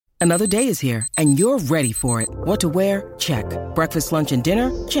Another day is here, and you're ready for it. What to wear? Check. Breakfast, lunch, and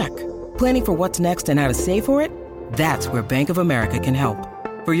dinner? Check. Planning for what's next and how to save for it? That's where Bank of America can help.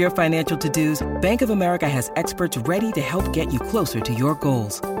 For your financial to-dos, Bank of America has experts ready to help get you closer to your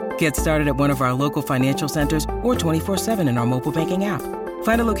goals. Get started at one of our local financial centers or 24/7 in our mobile banking app.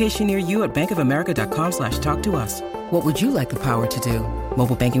 Find a location near you at bankofamerica.com/talktous. What would you like the power to do?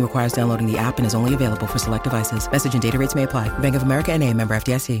 Mobile banking requires downloading the app and is only available for select devices. Message and data rates may apply. Bank of America N.A., member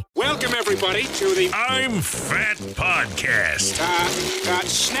FDIC. Welcome, everybody, to the I'm Fat Podcast.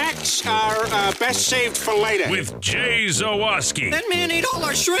 Snacks are best saved for later. With Jay Zawoski. That man ate all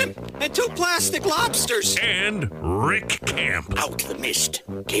our shrimp and 2 plastic lobsters. And Rick Camp. Out the mist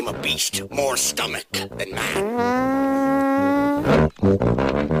came a beast more stomach than man.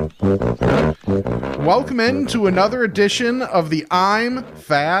 Welcome in to another edition of the I'm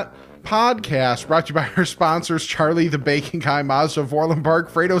Fat Podcast, brought to you by our sponsors, Charlie the Baking Guy, Mazda of Orland Park,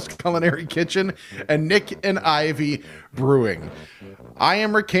 Fredo's Culinary Kitchen, and Nick and Ivy Brewing. I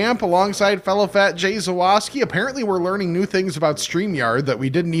am Rick Camp, alongside fellow fat Jay Zawoski. Apparently we're learning new things about StreamYard that we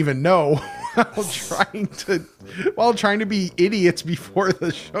didn't even know while trying to be idiots before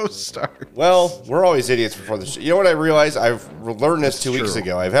the show starts. Well, we're always idiots before the show. You know what I realized? I've learned this 2 weeks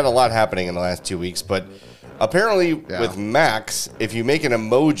ago. I've had a lot happening in the last 2 weeks, but apparently with Max, if you make an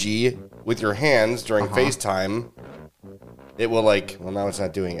emoji with your hands during FaceTime, it will now it's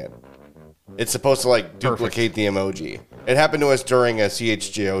not doing it. It's supposed to duplicate the emoji. It happened to us during a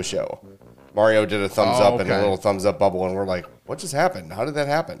CHGO show. Mario did a thumbs up and a little thumbs up bubble, and we're like, what just happened? How did that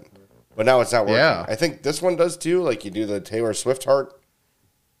happen? But now it's not working. Yeah. I think this one does too. Like you do the Taylor Swift heart.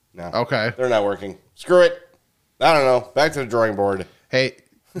 No. Okay. They're not working. Screw it. I don't know. Back to the drawing board. Hey,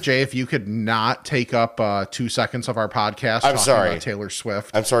 Jay, if you could not take up 2 seconds of our podcast I'm sorry. about Taylor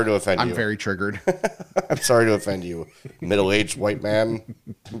Swift. I'm sorry to offend you. I'm very triggered. I'm sorry to offend you, middle-aged white man.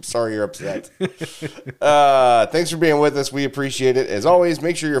 I'm sorry you're upset. Thanks for being with us. We appreciate it. As always,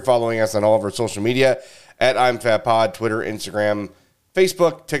 make sure you're following us on all of our social media at I'm Fat Pod, Twitter, Instagram,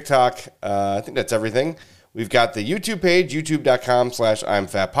 Facebook, TikTok. I think that's everything. We've got the YouTube page, youtube.com/I'm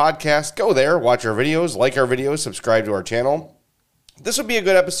Fat Podcast. Go there, watch our videos, like our videos, subscribe to our channel. This would be a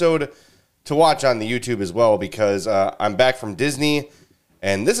good episode to watch on the YouTube as well because I'm back from Disney,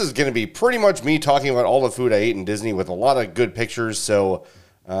 and this is going to be pretty much me talking about all the food I ate in Disney with a lot of good pictures. So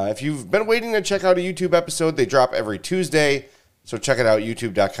if you've been waiting to check out a YouTube episode, they drop every Tuesday. So check it out,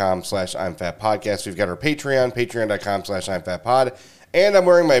 youtube.com/I'm Fat Podcast. We've got our Patreon, patreon.com/I'm Fat Pod. And I'm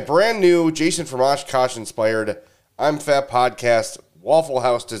wearing my brand new Jason from Oshkosh inspired I'm Fat Podcast Waffle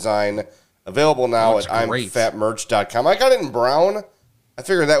House design, available now at I'mFatMerch.com. I got it in brown. I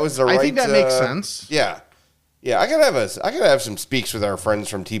figured that was the right. I think that makes sense. Yeah. I gotta have some speaks with our friends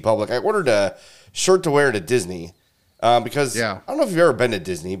from TeePublic. I ordered a shirt to wear to Disney because I don't know if you've ever been to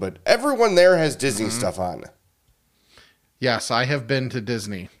Disney, but everyone there has Disney stuff on. Yes, I have been to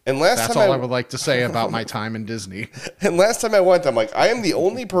Disney. And that's all I would like to say about my time in Disney. And last time I went, I'm like, I am the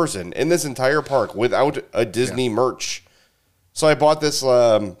only person in this entire park without a Disney merch. So I bought this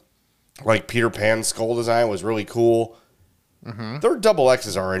Peter Pan skull design. It was really cool. Mm-hmm. Their double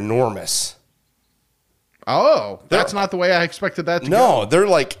X's are enormous. Oh, that's not the way I expected that to go.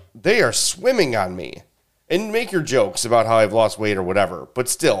 No, they are swimming on me. And make your jokes about how I've lost weight or whatever. But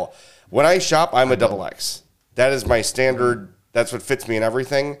still, when I shop, I'm a double X. That is my standard. That's what fits me in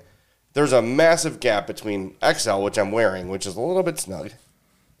everything. There's a massive gap between XL, which I'm wearing, which is a little bit snug,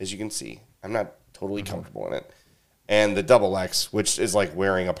 as you can see. I'm not totally comfortable in it. And the double X, which is like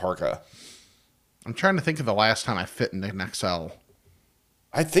wearing a parka. I'm trying to think of the last time I fit in an XL.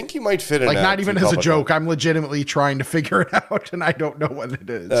 I think you might fit in not even as a joke. I'm legitimately trying to figure it out, and I don't know what it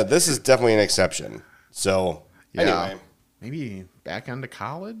is. This is definitely an exception. So, anyway. Maybe back into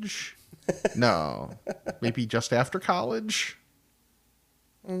college? No. Maybe just after college?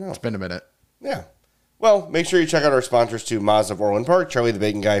 I don't know. It's been a minute. Yeah. Well, make sure you check out our sponsors too, Mazda of Orland Park, Charlie the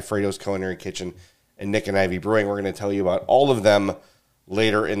Baking Guy, Fredo's Culinary Kitchen, and Nick and Ivy Brewing. We're going to tell you about all of them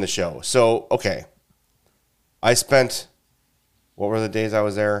later in the show. So, okay. I spent, what were the days I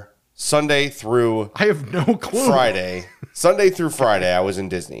was there? Sunday through... I have no clue. Friday. Sunday through Friday, I was in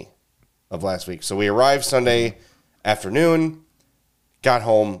Disney of last week. So we arrived Sunday afternoon, got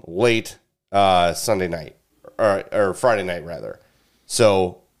home late Sunday night, or Friday night, rather.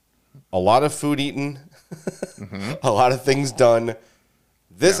 So a lot of food eaten, a lot of things done.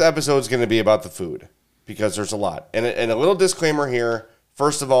 This episode is going to be about the food because there's a lot. And a little disclaimer here.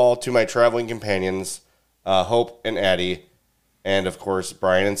 First of all, to my traveling companions, Hope and Addie, and of course,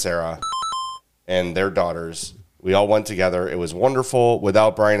 Brian and Sarah and their daughters. We all went together. It was wonderful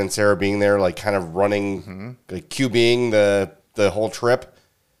without Brian and Sarah being there, like kind of running, like QBing the whole trip.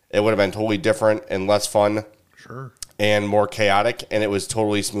 it would have been totally different and less fun. Sure. And more chaotic, and it was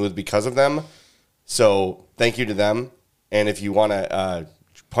totally smooth because of them. So thank you to them. And if you want to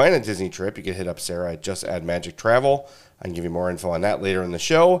plan a Disney trip, you can hit up Sarah at Just Add Magic Travel. I can give you more info on that later in the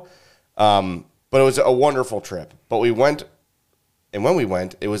show. But it was a wonderful trip. But we went, and when we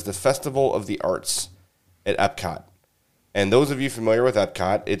went, it was the Festival of the Arts at Epcot. And those of you familiar with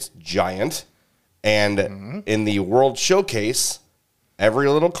Epcot, it's giant. And in the World Showcase, every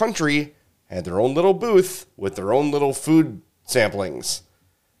little country had their own little booth with their own little food samplings.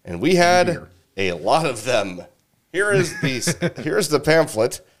 And we had a lot of them. Here's the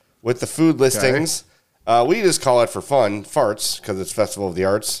pamphlet with the food listings. Okay. We just call it for fun, farts, because it's Festival of the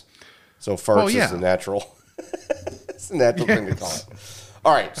Arts. So farts is the natural. It's the natural thing to call it.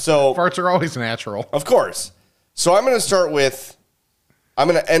 All right, so farts are always natural. Of course. So I'm going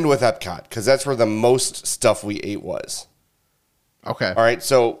to end with Epcot, because that's where the most stuff we ate was. Okay. All right,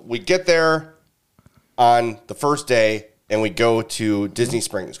 so we get there on the first day, and we go to Disney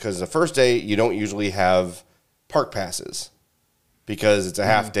Springs, because the first day you don't usually have park passes because it's a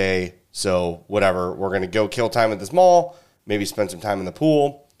half day. So whatever, we're going to go kill time at this mall, maybe spend some time in the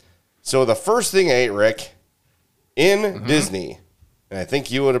pool. So the first thing I ate, Rick, in Disney, and I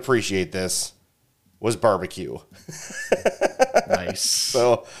think you would appreciate this, was barbecue. Nice.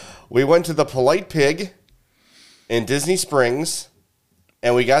 So we went to the Polite Pig in Disney Springs,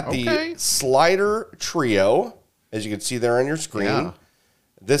 and we got the Slider Trio, as you can see there on your screen. Yeah.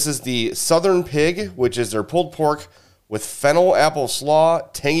 This is the Southern Pig, which is their pulled pork with fennel apple slaw,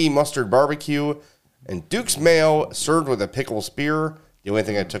 tangy mustard barbecue, and Duke's mayo served with a pickle spear. The only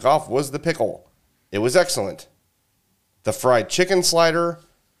thing I took off was the pickle. It was excellent. The fried chicken slider,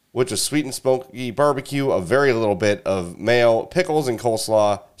 which is sweet and smoky barbecue, a very little bit of mayo, pickles, and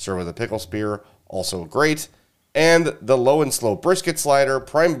coleslaw, served with a pickle spear, also great. And the low and slow brisket slider,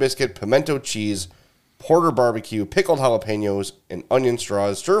 prime biscuit, pimento cheese, porter barbecue, pickled jalapenos, and onion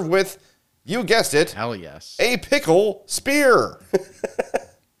straws, served with, you guessed it, hell yes, a pickle spear.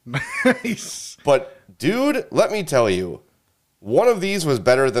 Nice. But, dude, let me tell you, one of these was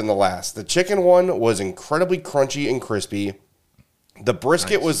better than the last. The chicken one was incredibly crunchy and crispy. The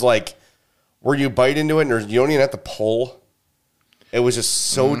brisket was like where you bite into it and you don't even have to pull. It was just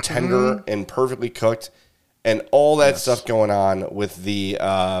so tender and perfectly cooked. And all that stuff going on with the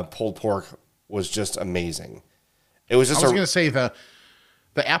pulled pork was just amazing. It was just. I was going to say the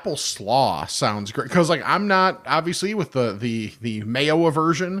apple slaw sounds great because, like, I'm not obviously with the mayo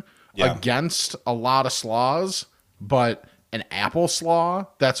aversion against a lot of slaws, but an apple slaw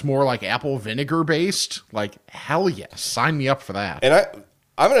that's more like apple vinegar based, like, hell yes, sign me up for that. And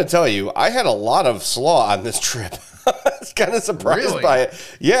I'm going to tell you, I had a lot of slaw on this trip. I was kind of surprised by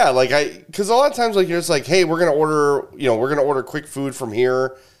it. Yeah, like because a lot of times, like, you're just like, hey, we're gonna order quick food from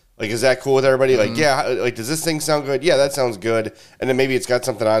here. Like, is that cool with everybody? Like, yeah, like, does this thing sound good? Yeah, that sounds good. And then maybe it's got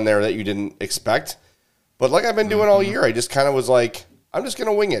something on there that you didn't expect. But like I've been doing all year, I just kind of was like, I'm just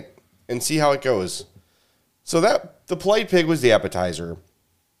gonna wing it and see how it goes. So the Polite Pig was the appetizer.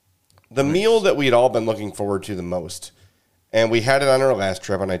 The meal that we'd all been looking forward to the most. And we had it on our last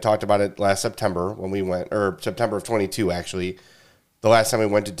trip, and I talked about it last September when we went, or September of 22, actually. The last time we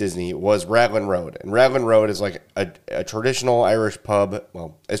went to Disney was Raglan Road. And Raglan Road is like a traditional Irish pub,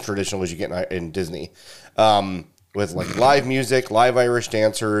 well, as traditional as you get in Disney, with like live music, live Irish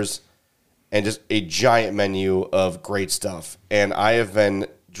dancers, and just a giant menu of great stuff. And I have been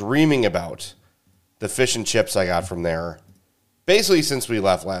dreaming about the fish and chips I got from there basically since we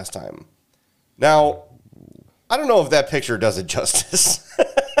left last time. Now, I don't know if that picture does it justice.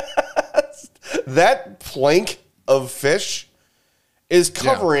 That plank of fish is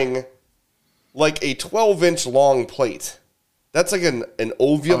covering like a 12-inch long plate. That's like an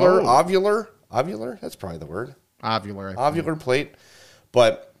ovular? That's probably the word. Ovular plate.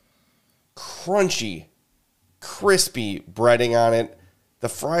 But crunchy, crispy breading on it. The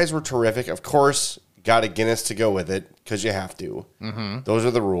fries were terrific. Of course, got a Guinness to go with it because you have to. Mm-hmm. Those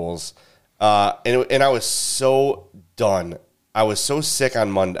are the rules. And I was so done. I was so sick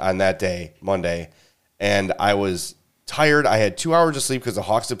on Monday, and I was tired. I had 2 hours of sleep because the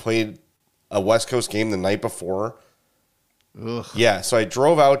Hawks had played a West Coast game the night before. Ugh. Yeah, so I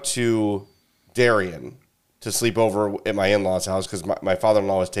drove out to Darien to sleep over at my in-laws' house because my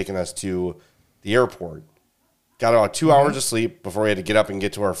father-in-law was taking us to the airport. Got about 2 hours of sleep before we had to get up and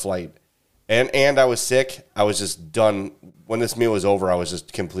get to our flight. And I was sick. I was just done. When this meal was over, I was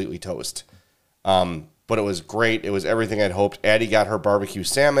just completely toast. But it was great. It was everything I'd hoped. Addie got her barbecue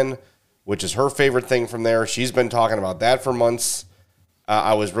salmon, which is her favorite thing from there. She's been talking about that for months.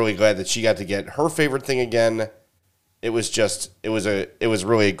 I was really glad that she got to get her favorite thing again. it was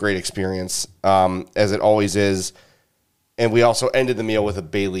really a great experience, as it always is. And we also ended the meal with a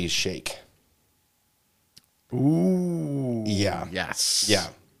Bailey's shake. Ooh. Yeah. Yes. Yeah.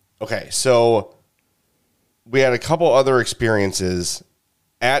 Okay. So we had a couple other experiences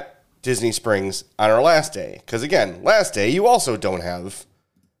at Disney Springs on our last day. Because again, last day, you also don't have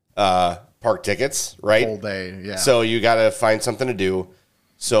park tickets, right? Whole day. Yeah. So you got to find something to do.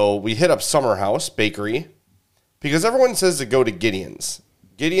 So we hit up Summer House Bakery because everyone says to go to Gideon's.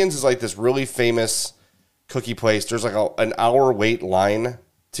 Gideon's is like this really famous cookie place. There's like an hour wait line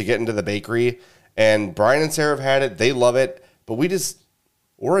to get into the bakery. And Brian and Sarah have had it. They love it. But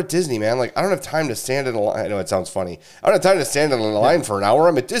we're at Disney, man. Like, I don't have time to stand in a line. I know it sounds funny. I don't have time to stand in a line for an hour.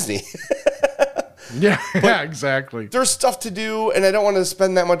 I'm at Disney. Yeah, exactly. There's stuff to do, and I don't want to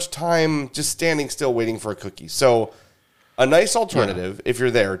spend that much time just standing still waiting for a cookie. So a nice alternative, if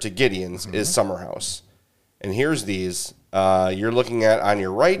you're there, to Gideon's is Summer House. And here's these. You're looking at on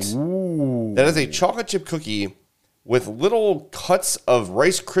your right. Ooh. That is a chocolate chip cookie with little cuts of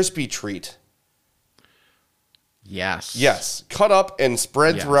Rice Krispie treat. Yes. Yes. Cut up and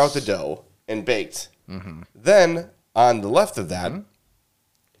spread throughout the dough and baked. Then on the left of that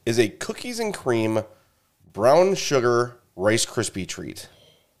is a cookies and cream brown sugar Rice Krispie treat.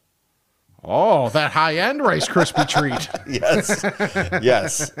 Oh, that high-end Rice Krispie treat. Yes.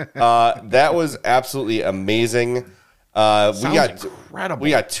 Yes. That was absolutely amazing. Incredible. We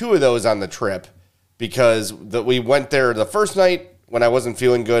got 2 of those on the trip because we went there the first night when I wasn't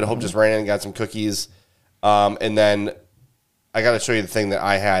feeling good. Hope just ran in and got some cookies. And then I got to show you the thing that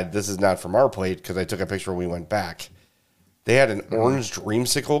I had. This is not from our plate because I took a picture when we went back. They had an orange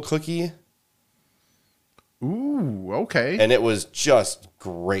dreamsicle cookie. Ooh, okay. And it was just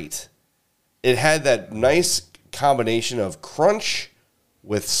great. It had that nice combination of crunch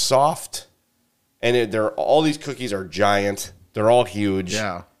with soft. And all these cookies are giant. They're all huge.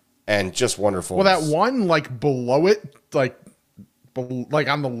 Yeah. And just wonderful. Well, that one, like, below it, like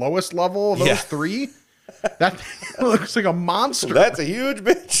on the lowest level of those 3, that looks like a monster. That's a huge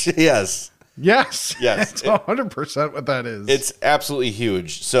bitch. Yes. Yes. Yes. It's 100% what that is. It's absolutely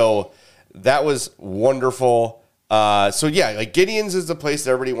huge. So that was wonderful. So yeah, like Gideon's is the place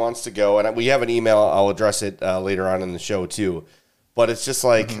that everybody wants to go. And we have an email. I'll address it later on in the show too. But it's just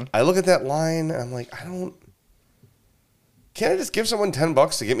like, I look at that line. I'm like, can't I just give someone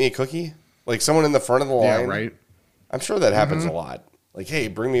 $10 to get me a cookie? Like someone in the front of the line. Yeah, right. I'm sure that happens a lot. Like, hey,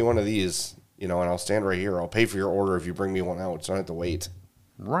 bring me one of these, and I'll stand right here. I'll pay for your order if you bring me one out, so I don't have to wait.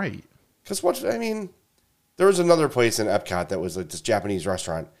 Right. Because there was another place in Epcot that was like this Japanese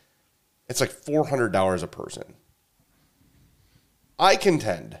restaurant. It's like $400 a person. I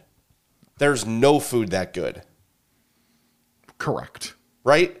contend there's no food that good. Correct.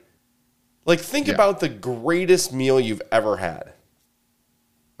 Right? Like, think about the greatest meal you've ever had.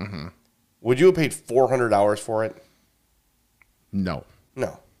 Would you have paid $400 for it? No.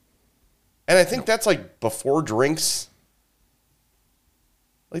 No. And I think that's like before drinks.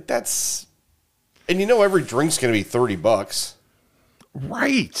 Like that's, and every drink's going to be $30.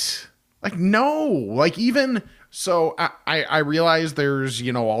 Right. Like, no, like even, so I realize there's,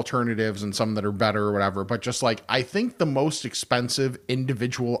 alternatives and some that are better or whatever, but just like, I think the most expensive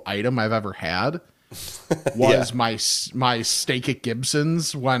individual item I've ever had was my steak at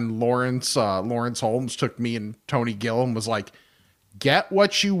Gibson's when Lawrence Holmes took me and Tony Gill and was like, get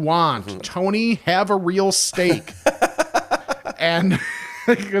what you want. Tony, have a real steak. And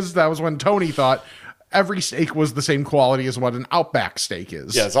because that was when Tony thought every steak was the same quality as what an Outback steak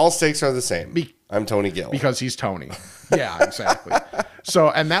is. Yes, all steaks are the same. I'm Tony Gill. Because he's Tony. Yeah, exactly. So,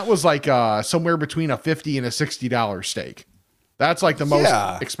 and that was like somewhere between a $50 and a $60 steak. That's like the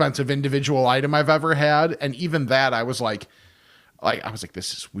most expensive individual item I've ever had. And even that, I was like,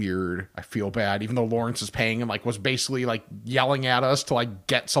 this is weird. I feel bad. Even though Lawrence is paying and like was basically like yelling at us to like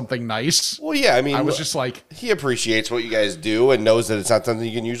get something nice. Well, yeah, I mean, I was just like, he appreciates what you guys do and knows that it's not something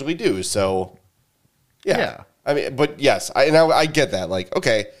you can usually do. So, yeah. I mean, but yes, I get that. Like,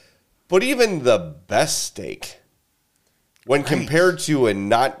 okay, but even the best steak, when compared to a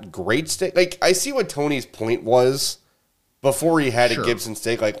not great steak, like I see what Tony's point was before he had a Gibson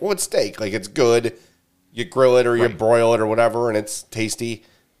steak. Like, well, it's steak. Like, it's good. You grill it or you broil it or whatever, and it's tasty.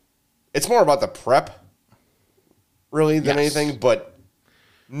 It's more about the prep, really, than anything. But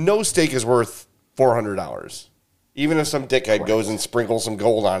no steak is worth $400. Even if some dickhead goes and sprinkles some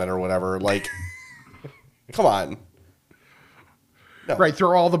gold on it or whatever. Like, come on. No. Right,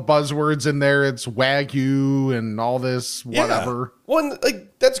 throw all the buzzwords in there. It's Wagyu and all this whatever. Yeah. Well,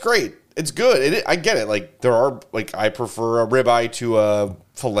 like, that's great. It's good. I get it. Like, there are, like, I prefer a ribeye to a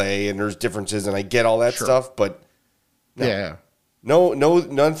filet, and there's differences, and I get all that stuff. But Yeah.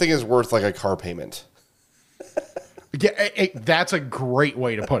 Nothing is worth like a car payment. Yeah, that's a great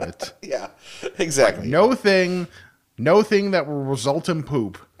way to put it. Yeah, exactly. No thing that will result in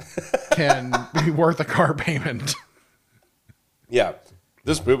poop can be worth a car payment. Yeah,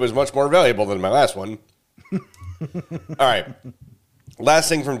 this poop is much more valuable than my last one. All right. Last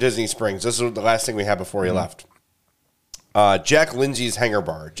thing from Disney Springs. This is the last thing we had before he left. Jack Lindsay's Hangar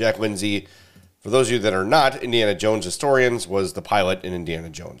Bar. Jack Lindsay, for those of you that are not Indiana Jones historians, was the pilot in Indiana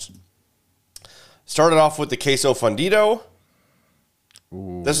Jones. Started off with the queso fundido.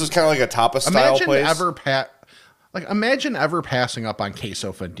 Ooh. This was kind of like a tapa-style place. Imagine ever passing up on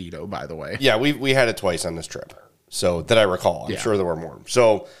queso fundido, by the way. Yeah, we had it twice on this trip. So, that I recall. I'm sure there were more.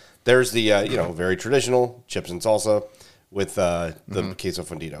 So, there's the, very traditional chips and salsa with the queso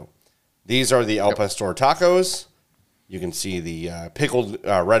fundido. These are the al pastor tacos. You can see the pickled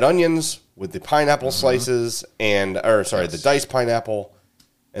red onions with the pineapple slices the diced pineapple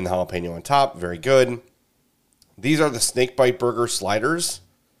and the jalapeno on top. Very good. These are the snake bite burger sliders.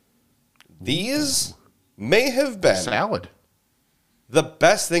 These may have been salad. The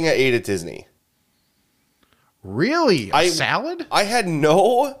best thing I ate at Disney. Really? Salad? I had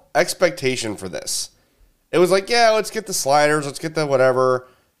no expectation for this. It was like, yeah, let's get the sliders, let's get the whatever.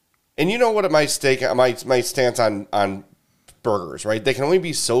 And you know what my stance on burgers, right? They can only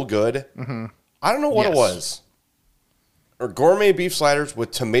be so good. Mm-hmm. I don't know what it was. Or gourmet beef sliders with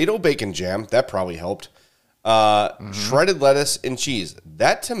tomato bacon jam. That probably helped. Shredded lettuce and cheese.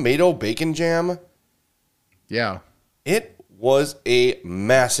 That tomato bacon jam. Yeah. It was a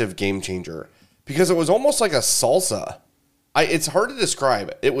massive game changer. Because it was almost like a salsa. It's hard to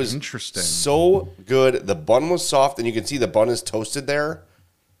describe. It was interesting. So good. The bun was soft, and you can see the bun is toasted there.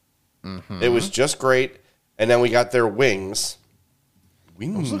 Mm-hmm. It was just great. And then we got their wings.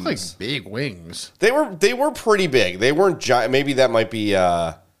 Those look like big wings. They were pretty big. They weren't giant. Maybe that might be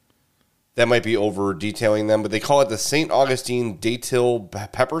over detailing them, but they call it the St. Augustine Datil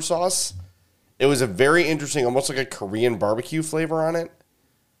pepper sauce. It was a very interesting, almost like a Korean barbecue flavor on it.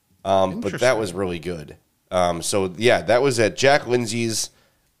 But that was really good. That was at Jack Lindsay's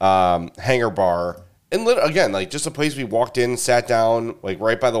Hangar Bar. And again, like just a place we walked in, sat down, like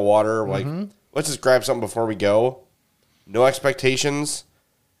right by the water. Like, let's just grab something before we go. No expectations.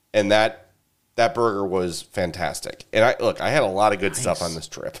 And that burger was fantastic. And I had a lot of good stuff on this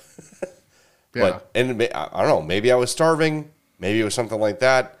trip. I don't know, maybe I was starving. Maybe it was something like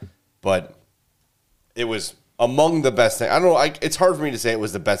that. But it was among the best things. I don't know. It's hard for me to say it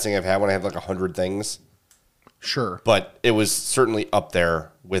was the best thing I've had when I have like 100 things. Sure. But it was certainly up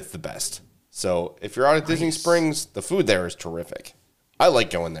there with the best. So if you're out at Disney Springs, the food there is terrific. I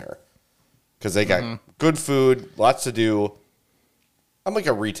like going there because they got good food, lots to do. I'm like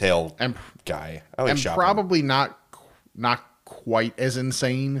a retail guy. I like shopping. Probably not quite as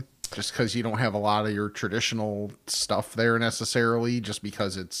insane just because you don't have a lot of your traditional stuff there necessarily, just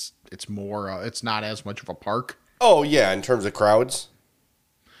because it's more, it's not as much of a park. Oh, yeah, in terms of crowds?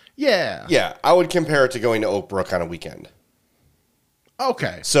 Yeah. Yeah, I would compare it to going to Oak Brook on a weekend.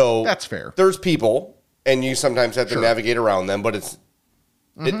 Okay. So that's fair. There's people, and you sometimes have to navigate around them, but it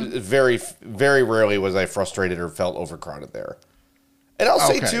very, very rarely was I frustrated or felt overcrowded there. And I'll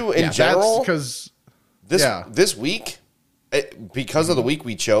say, too, in general, because this week, because of the week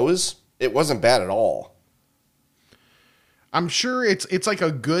we chose, it wasn't bad at all. I'm sure it's like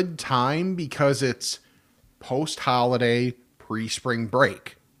a good time because it's post-holiday, pre-spring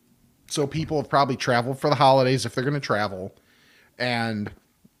break. So people have probably traveled for the holidays if they're going to travel, and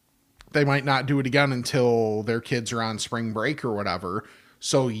they might not do it again until their kids are on spring break or whatever.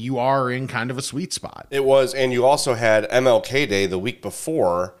 So you are in kind of a sweet spot. It was, and you also had MLK Day the week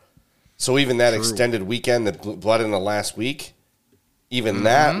before. So even that extended weekend that bled in the last week, even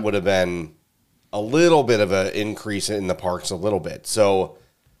that would have been a little bit of an increase in the parks a little bit. So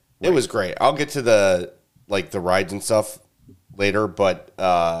it was great. I'll get to the rides and stuff later, but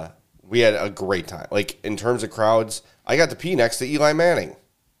we had a great time. Like in terms of crowds, I got to pee next to Eli Manning.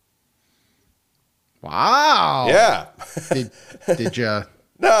 Wow. Yeah. Did you?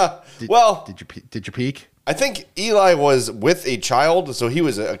 Nah. Did you peek? I think Eli was with a child, so he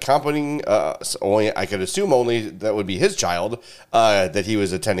was accompanying. I could assume only that would be his child that he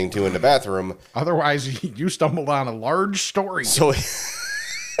was attending to in the bathroom. Otherwise, you stumbled on a large story. So,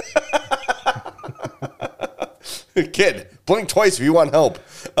 kid, blink twice if you want help.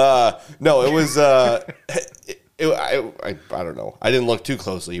 No, it was. I don't know. I didn't look too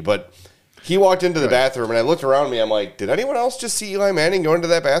closely, but. He walked into the bathroom, and I looked around me. I'm like, did anyone else just see Eli Manning go into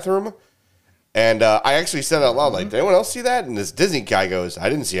that bathroom? And I actually said out loud, like, did anyone else see that? And this Disney guy goes, I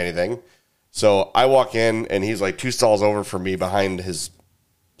didn't see anything. So I walk in, and he's like 2 stalls over from me behind his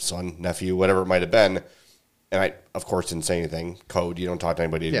son, nephew, whatever it might have been. And I, of course, didn't say anything. Code, you don't talk to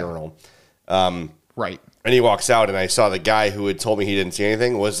anybody at urinal. Right. And he walks out, and I saw the guy who had told me he didn't see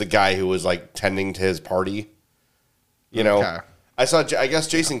anything was the guy who was like tending to his party. You know, Okay. I guess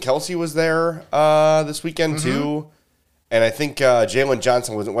Jason Kelsey was there this weekend too. And I think Jalen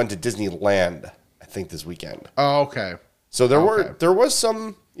Johnson went to Disneyland, I think, this weekend. Oh, okay. So there was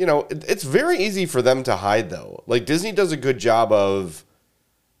some, you know, it's very easy for them to hide, though. Like, Disney does a good job of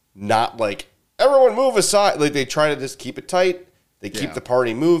not, like, everyone move aside. Like, they try to just keep it tight. They keep the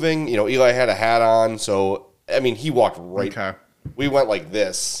party moving. You know, Eli had a hat on, so, I mean, he walked right. Okay. We went like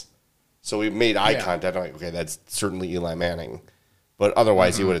this, so we made eye Yeah. contact. I'm like, okay, that's certainly Eli Manning. But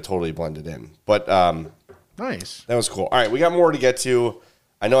otherwise, he would have totally blended in. But Nice. that was cool. All right, we got more to get to.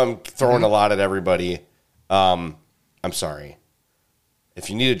 I know I'm throwing a lot at everybody. I'm sorry. If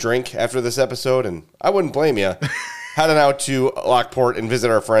you need a drink after this episode, and I wouldn't blame you, head on out to Lockport and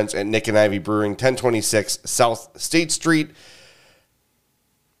visit our friends at Nick and Ivy Brewing, 1026 South State Street.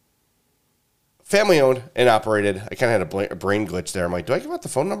 Family owned and operated. I kind of had a brain glitch there. I'm like, do I give out the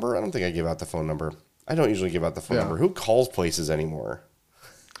phone number? I don't think I give out the phone number. I don't usually give out the phone number. Who calls places anymore?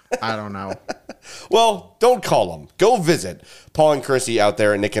 I don't know. Well, don't call them. Go visit Paul and Chrissy out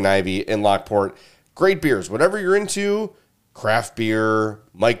there at Nick and Ivy in Lockport. Great beers. Whatever you're into, craft beer,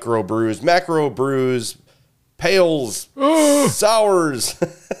 micro brews, macro brews, pails, sours,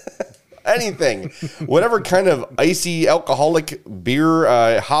 anything. Whatever kind of icy alcoholic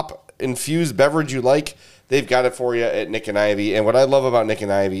beer, hop-infused beverage you like, they've got it for you at Nick and Ivy. And what I love about Nick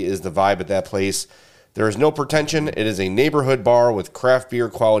and Ivy is the vibe at that place. There is no pretension. It is a neighborhood bar with craft beer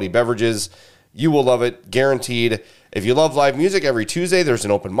quality beverages. You will love it, guaranteed. If you love live music, every Tuesday there's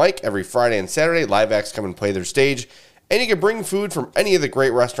an open mic. Every Friday and Saturday, live acts come and play their stage. And you can bring food from any of the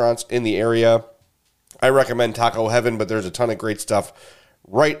great restaurants in the area. I recommend Taco Heaven, but there's a ton of great stuff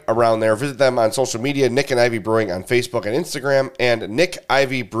right around there. Visit them on social media, Nick and Ivy Brewing on Facebook and Instagram, and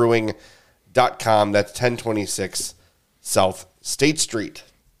nickivybrewing.com. That's 1026 South State Street.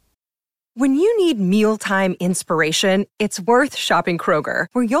 When you need mealtime inspiration, it's worth shopping Kroger,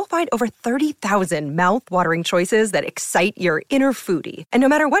 where you'll find over 30,000 mouth-watering choices that excite your inner foodie. And no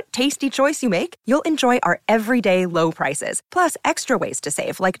matter what tasty choice you make, you'll enjoy our everyday low prices, plus extra ways to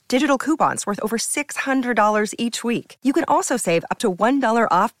save, like digital coupons worth over $600 each week. You can also save up to $1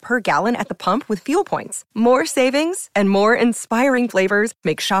 off per gallon at the pump with fuel points. More savings and more inspiring flavors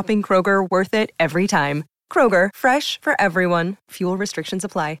make shopping Kroger worth it every time. Kroger, fresh for everyone. Fuel restrictions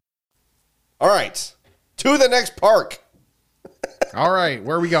apply. All right, to the next park. All right,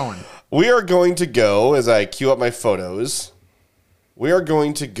 where are we going? We are going to go, as I queue up my photos, we are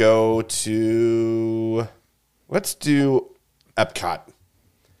going to go to, let's do Epcot.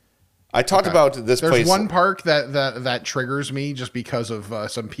 I talked about this There's place. There's one park that triggers me just because of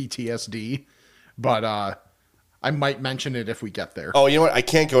some PTSD, but I might mention it if we get there. Oh, you know what?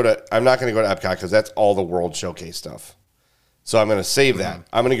 I'm not going to go to Epcot because that's all the World Showcase stuff. So I'm going to save that.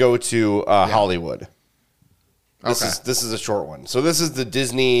 I'm going to go to Hollywood. This is a short one. So this is the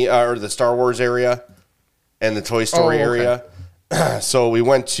Disney or the Star Wars area and the Toy Story area. So we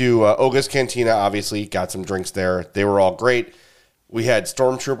went to Oga's Cantina, obviously, got some drinks there. They were all great. We had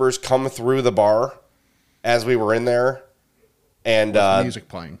stormtroopers come through the bar as we were in there. And music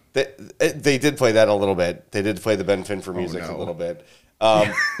playing. They did play that a little bit. They did play the Ben Finfer music a little bit.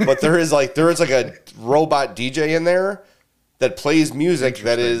 But there is like a robot DJ in there that plays music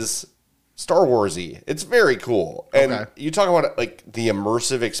that is Star Warsy. It's very cool. And you talk about like the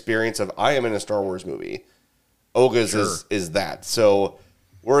immersive experience of I am in a Star Wars movie. Oga's is that. So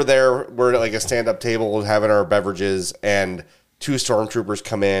we're there. We're at like a stand-up table having our beverages, and 2 stormtroopers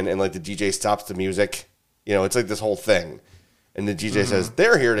come in, and like the DJ stops the music. You know, it's like this whole thing. And the DJ says,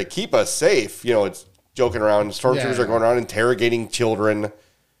 they're here to keep us safe. You know, it's joking around. Stormtroopers are going around interrogating children.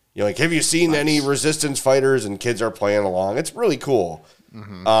 You know, like, have you seen any resistance fighters? And kids are playing along. It's really cool.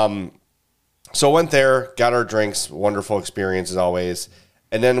 So went there, got our drinks. Wonderful experience as always.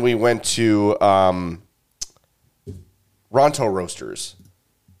 And then we went to Ronto Roasters,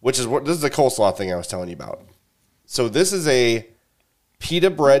 this is the coleslaw thing I was telling you about. So this is a pita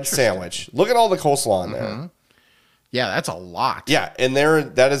bread sandwich. Look at all the coleslaw in there. Yeah, that's a lot. Yeah, and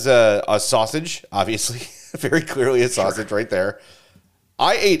that is a sausage, obviously. Very clearly a sausage right there.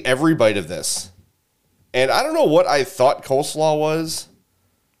 I ate every bite of this. And I don't know what I thought coleslaw was.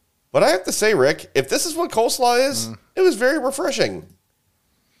 But I have to say, Rick, if this is what coleslaw is, it was very refreshing.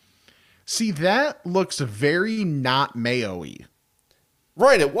 See, that looks very not mayo-y.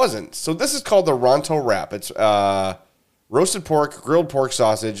 Right, it wasn't. So this is called the Ronto Wrap. It's roasted pork, grilled pork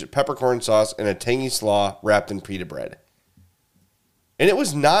sausage, peppercorn sauce, and a tangy slaw wrapped in pita bread. And it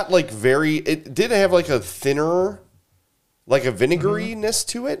was not like it did have like a thinner, like a vinegariness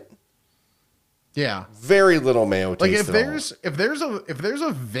to it. Yeah. Very little mayo taste. Like if there's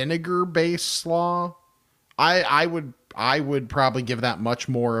a vinegar based slaw, I would probably give that much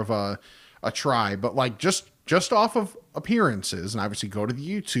more of a try. But like just off of appearances, and obviously go to the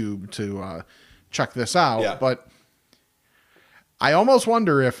YouTube to check this out. Yeah. But I almost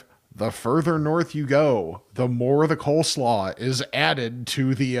wonder if the further north you go, the more the coleslaw is added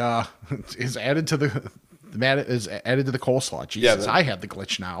to the coleslaw. Jesus, I had the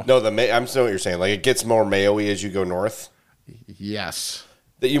glitch now. No, I'm still what you're saying. Like it gets more mayo-y as you go north. Yes.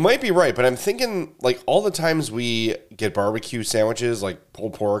 That you might be right, but I'm thinking like all the times we get barbecue sandwiches, like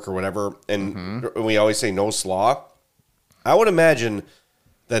pulled pork or whatever, and we always say no slaw. I would imagine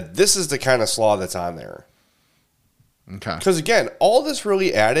that this is the kind of slaw that's on there. Okay. Because again, all this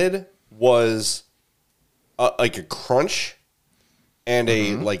really added was like a crunch and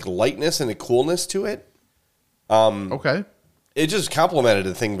a like lightness and a coolness to it. Okay. It just complemented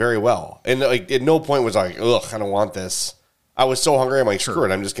the thing very well. And like at no point was I like, ugh, I don't want this. I was so hungry, I'm like, screw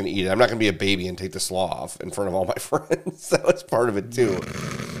it, I'm just going to eat it. I'm not going to be a baby and take the slaw off in front of all my friends. That was part of it, too.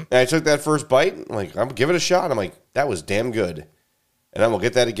 And I took that first bite, I'm like, I'm going to give it a shot. I'm like, that was damn good. And I'm going to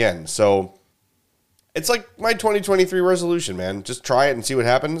get that again. So it's like my 2023 resolution, man. Just try it and see what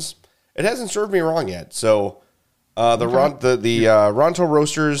happens. It hasn't served me wrong yet. So the Ronto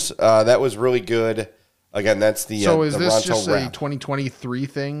Roasters, that was really good. Again, that's the So is the this Ronto just wrap. a 2023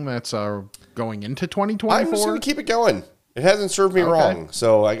 thing that's going into 2024? I'm just going to keep it going. It hasn't served me wrong,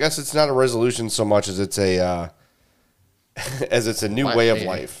 so I guess it's not a resolution so much as it's a new way of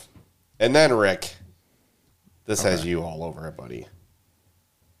life. And then Rick, this has you all over it, buddy.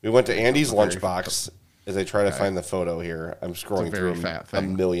 We went to Andy's Lunchbox as I try to find the photo here. I'm scrolling through a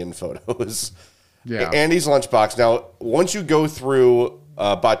million photos. Yeah, Andy's Lunchbox. Now, once you go through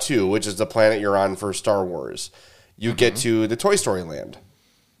Batuu, which is the planet you're on for Star Wars, you get to the Toy Story Land.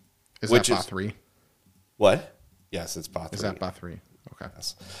 Is that Bot 3? What? Yes, it's Bot 3. Is that Bot 3? Okay.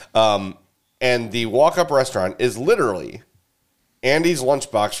 Yes. And the walk-up restaurant is literally Andy's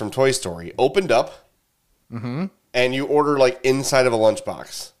Lunchbox from Toy Story, opened up, and you order like inside of a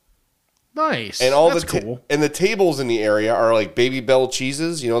lunchbox. Nice. And That's cool. And the tables in the area are like Baby Bell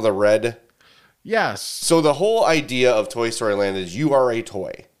cheeses, the red. Yes. So the whole idea of Toy Story Land is you are a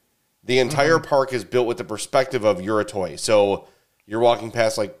toy. The entire park is built with the perspective of you're a toy. So you're walking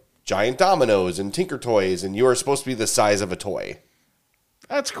past like giant dominoes and Tinker Toys, and you are supposed to be the size of a toy.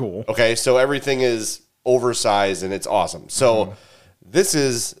 That's cool. Okay, so everything is oversized, and it's awesome. So this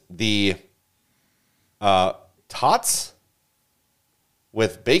is the tots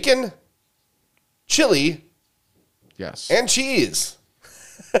with bacon, chili, yes, and cheese.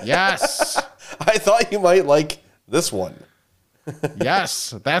 Yes. I thought you might like this one. Yes,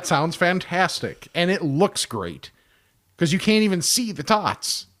 that sounds fantastic. And it looks great because you can't even see the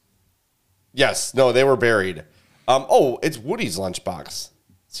tots. Yes. No, they were buried. It's Woody's lunchbox.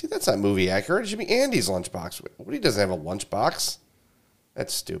 See, that's not movie accurate. It should be Andy's lunchbox. Woody doesn't have a lunchbox.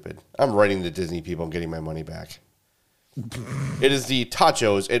 That's stupid. I'm writing to Disney people and getting my money back. It is the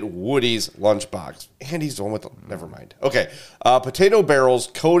tachos at Woody's lunchbox. Andy's the one with the... Never mind. Okay. Potato barrels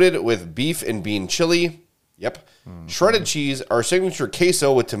coated with beef and bean chili. Yep. Shredded cheese. Our signature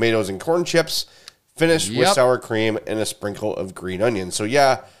queso with tomatoes and corn chips. Finished with sour cream and a sprinkle of green onion. So,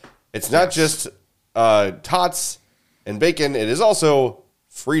 yeah... It's not just tots and bacon. It is also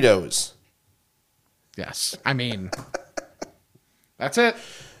Fritos. Yes. I mean, that's it.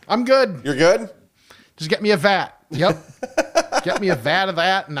 I'm good. You're good? Just get me a vat. Yep. Get me a vat of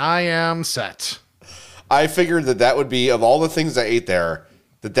that, and I am set. I figured that would be, of all the things I ate there,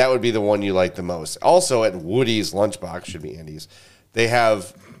 that would be the one you like the most. Also, at Woody's Lunchbox, should be Andy's, they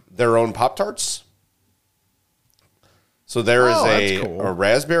have their own Pop-Tarts. So there is a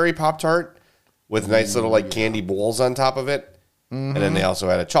raspberry Pop-Tart with nice little like candy balls on top of it. And then they also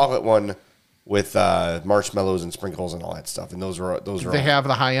had a chocolate one with marshmallows and sprinkles and all that stuff. And those are They have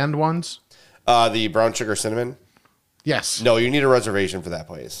the high-end ones? The brown sugar cinnamon? Yes. No, you need a reservation for that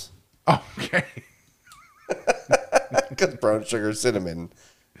place. Oh, okay. Because brown sugar cinnamon,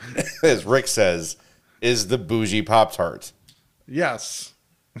 as Rick says, is the bougie Pop-Tart. Yes.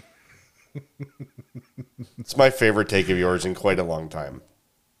 It's my favorite take of yours in quite a long time.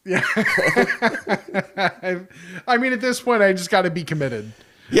 Yeah. I mean, at this point, I just got to be committed.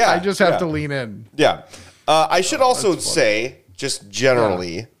 Yeah. I just have to lean in. Yeah. I should also say, just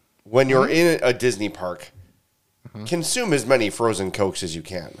generally, when you're in a Disney park, consume as many frozen Cokes as you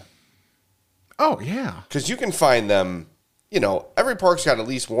can. Oh, yeah. Because you can find them every park's got at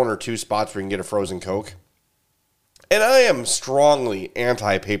least one or two spots where you can get a frozen Coke. And I am strongly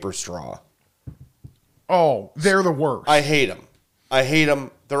anti-paper straw. Oh, they're the worst. I hate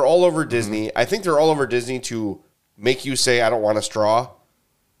them. They're all over Disney. I think they're all over Disney to make you say, I don't want a straw,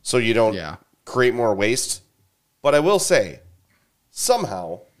 so you don't create more waste. But I will say,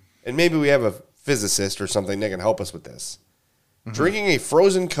 somehow, and maybe we have a physicist or something that can help us with this, drinking a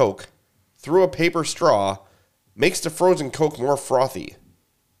frozen Coke through a paper straw makes the frozen Coke more frothy.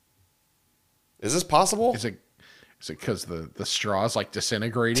 Is this possible? Is it because the straw is like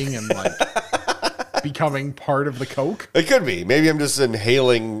disintegrating and like becoming part of the Coke? It could be. Maybe I'm just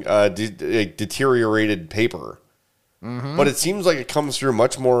inhaling deteriorated paper. But it seems like it comes through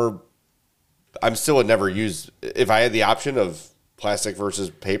much more. I'm still would never use, if I had the option of plastic versus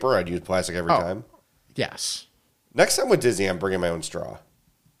paper, I'd use plastic every time. Yes. Next time with Disney, I'm bringing my own straw.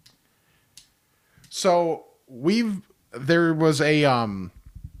 So there was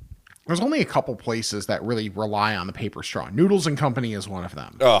there's only a couple places that really rely on the paper straw. Noodles and Company is one of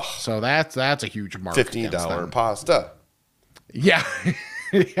them. Ugh. So that's a huge mark. $15 pasta. Yeah.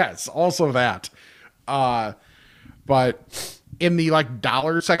 Yes, also that. But in the like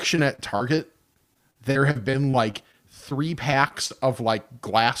dollar section at Target, there have been like 3 packs of like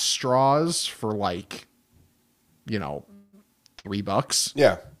glass straws for like, $3.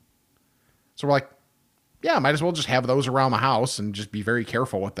 Yeah. So we're like, yeah, might as well just have those around the house and just be very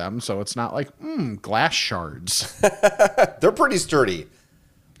careful with them. So it's not like, glass shards. They're pretty sturdy.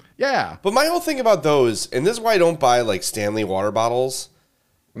 Yeah. But my whole thing about those, and this is why I don't buy like Stanley water bottles.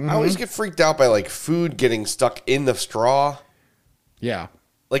 I always get freaked out by like food getting stuck in the straw. Yeah.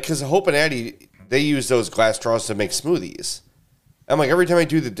 Like, because Hope and Addie, they use those glass straws to make smoothies. I'm like, every time I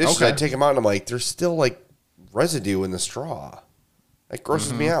do the dishes, I take them out and I'm like, there's still like residue in the straw. That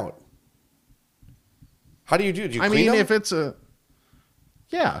grosses me out. How do you do? Do you clean them? If it's a...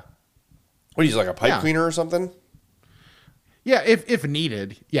 Yeah. What do you use, like a pipe cleaner or something? Yeah, if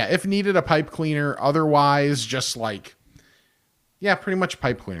needed. Yeah, if needed, a pipe cleaner. Otherwise, just like... Yeah, pretty much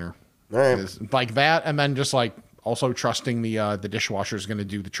pipe cleaner. All right. Like that, and then just like also trusting the dishwasher is going to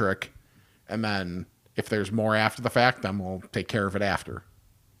do the trick. And then if there's more after the fact, then we'll take care of it after.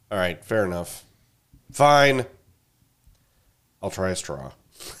 All right, fair enough. Fine. I'll try a straw.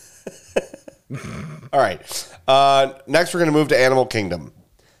 All right. Next, we're going to move to Animal Kingdom.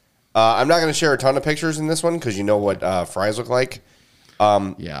 I'm not going to share a ton of pictures in this one because you know what fries look like.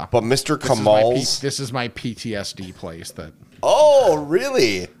 Yeah. But Mr. Kamal's... This is my PTSD place that... Oh,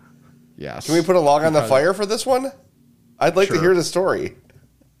 really? Yes. Can we put a log on the fire for this one? I'd like to hear the story.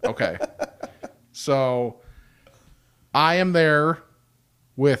 Okay. So, I am there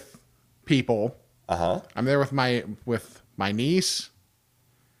with people. I'm there with my niece,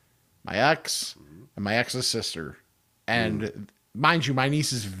 my ex, and my ex's sister. And mind you, my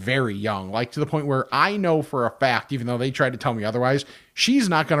niece is very young, like to the point where I know for a fact, even though they tried to tell me otherwise, she's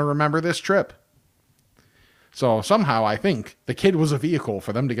not going to remember this trip. So somehow I think the kid was a vehicle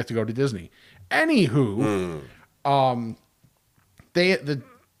for them to get to go to Disney. Anywho, the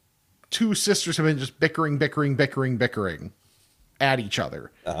two sisters have been just bickering at each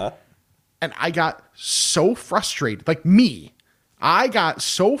other. And I got so frustrated, I got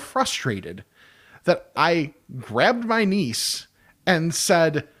so frustrated that I grabbed my niece and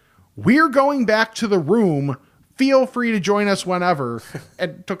said, "We're going back to the room. Feel free to join us whenever,"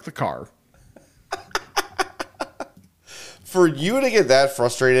 and took the car. For you to get that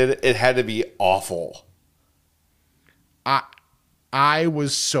frustrated, it had to be awful. I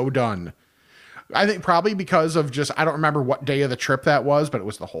was so done. I think probably because of just, I don't remember what day of the trip that was, but it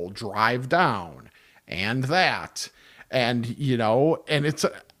was the whole drive down and that. And, and it's,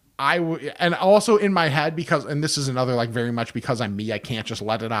 and also in my head, because, and this is another, like, very much because I'm me, I can't just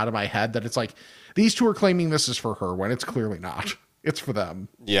let it out of my head that it's like, these two are claiming this is for her when it's clearly not. It's for them.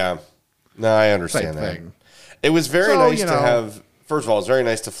 Yeah. No, I understand that. Thing. It was very nice to have. First of all, it's very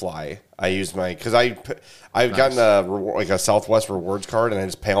nice to fly. I used because I've gotten a Southwest rewards card and I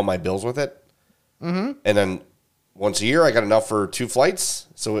just pay all my bills with it. And then once a year, I got enough for 2 flights.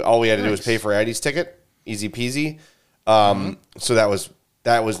 So all we had to do was pay for Addie's ticket, easy peasy. So that was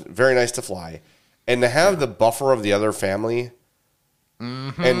very nice to fly, and to have the buffer of the other family.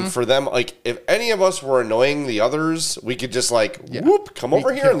 And for them, like, if any of us were annoying the others, we could just come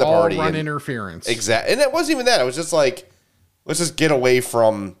over here in the party. Run interference. Exactly. And it wasn't even that. It was just like, let's just get away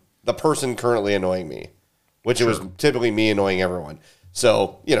from the person currently annoying me, which it was typically me annoying everyone.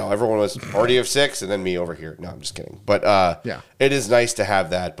 So, everyone was party of 6 and then me over here. No, I'm just kidding. But it is nice to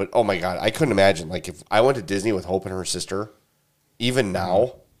have that. But oh my God, I couldn't imagine, like, if I went to Disney with Hope and her sister, even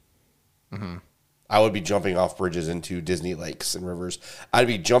now, I would be jumping off bridges into Disney lakes and rivers. I'd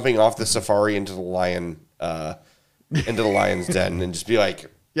be jumping off the safari into the lion's den and just be like,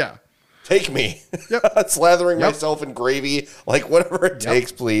 Yeah. take me. Yep. Slathering myself in gravy, like whatever it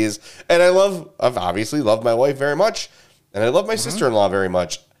takes, please. And I've obviously loved my wife very much, and I love my sister-in-law very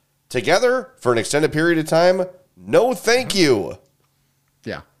much. Together for an extended period of time, no thank you.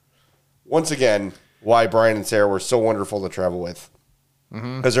 Yeah. Once again, why Brian and Sarah were so wonderful to travel with.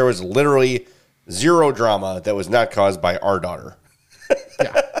 Because there was literally zero drama that was not caused by our daughter.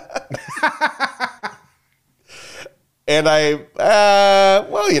 Yeah. And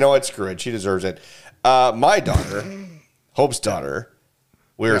well, you know what? Screw it. She deserves it. My daughter, Hope's daughter,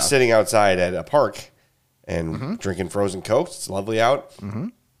 we were sitting outside at a park and drinking frozen Cokes. It's lovely out.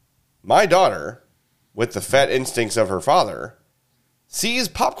 My daughter, with the fat instincts of her father, sees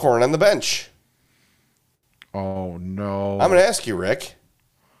popcorn on the bench. Oh, no. I'm going to ask you, Rick,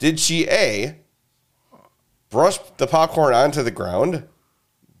 did she A, brush the popcorn onto the ground,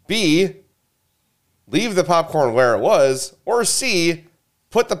 B, leave the popcorn where it was, or C,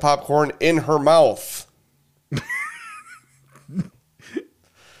 put the popcorn in her mouth?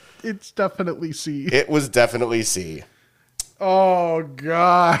 It's definitely C. It was definitely C. Oh,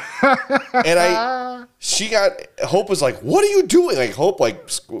 God. And Hope was like, what are you doing? Like, Hope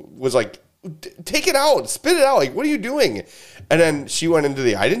was like, take it out, spit it out. Like, what are you doing? And then she went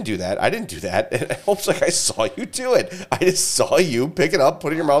into I didn't do that. And Hope's like, I saw you do it. I just saw you pick it up, put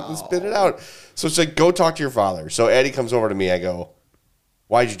it in your mouth, and spit it out. So it's like, go talk to your father. So Addie comes over to me. I go,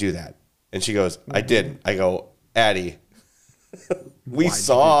 why'd you do that? And she goes, I didn't. I go, Addie, we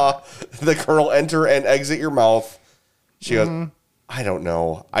saw the kernel enter and exit your mouth. She goes, I don't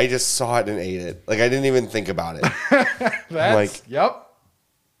know. I just saw it and ate it. Like, I didn't even think about it. Yep.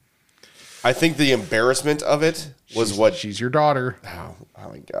 I think the embarrassment of it was She's your daughter. Oh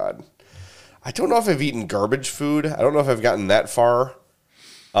my God. I don't know if I've eaten garbage food. I don't know if I've gotten that far.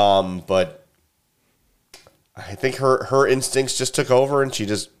 But I think her instincts just took over and she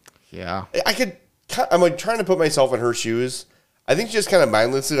just... Yeah. I'm like trying to put myself in her shoes. I think she just kind of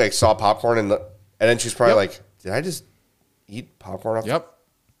mindlessly like saw popcorn and then she's probably like, did I just eat popcorn off? Yep.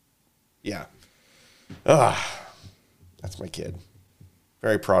 Yeah. That's my kid.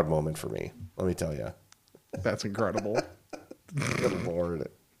 Very proud moment for me, let me tell you. That's incredible. Good Lord.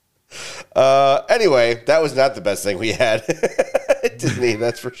 Anyway, that was not the best thing we had at Disney,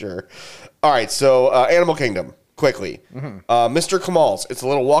 that's for sure. All right, so Animal Kingdom, quickly. Mr. Kamal's. It's a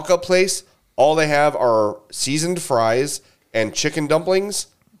little walk-up place. All they have are seasoned fries and chicken dumplings.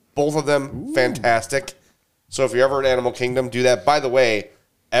 Both of them fantastic. So if you're ever at Animal Kingdom, do that. By the way,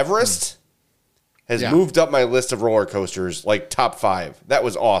 Everest has moved up my list of roller coasters, like top 5. That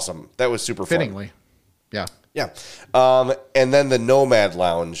was awesome. That was super fun. Fittingly. Yeah. Yeah. And then the Nomad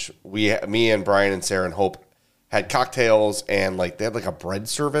Lounge, me and Brian and Sarah and Hope had cocktails and like they had like a bread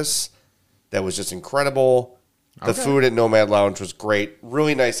service that was just incredible. The food at Nomad Lounge was great.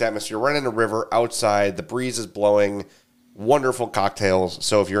 Really nice atmosphere. Right in a river outside. The breeze is blowing. Wonderful cocktails.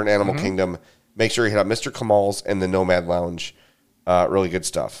 So if you're in Animal Kingdom, make sure you hit up Mr. Kamal's and the Nomad Lounge. Really good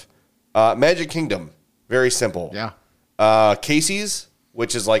stuff. Magic Kingdom. Very simple. Yeah. Casey's,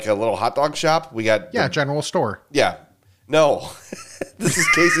 which is like a little hot dog shop. We got general store. Yeah. No. This is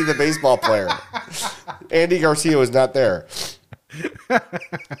Casey the baseball player. Andy Garcia was not there.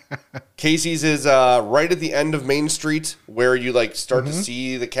 Casey's is right at the end of Main Street where you like start to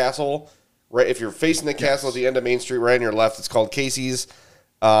see the castle. Right, if you're facing the castle at the end of Main Street, right on your left, it's called Casey's.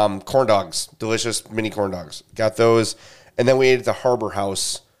 Corn dogs, delicious mini corn dogs. Got those. And then we ate at the Harbor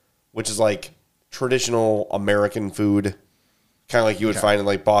House, which is like traditional American food, kind of like you would find in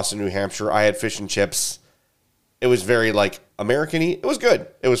like Boston, New Hampshire. I had fish and chips. It was very like American-y. It was good.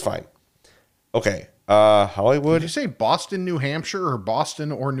 It was fine. Okay. Hollywood. Did you say Boston, New Hampshire, or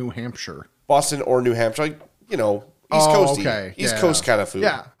Boston or New Hampshire? Boston or New Hampshire. Like, you know, East Coast. Okay. East Coast kind of food.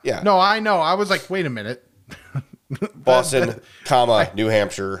 Yeah. Yeah. No, I know. I was like, wait a minute. Boston, New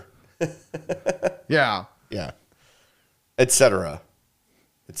Hampshire. Yeah. Yeah. Etc.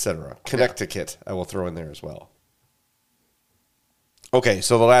 Connecticut, I will throw in there as well. Okay,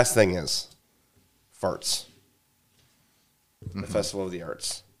 so the last thing is farts. The Festival of the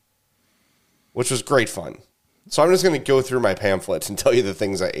Arts, which was great fun. So I'm just going to go through my pamphlets and tell you the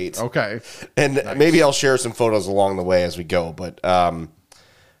things I ate. Okay. And maybe I'll share some photos along the way as we go. But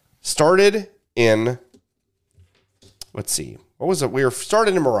started in, let's see, what was it? We were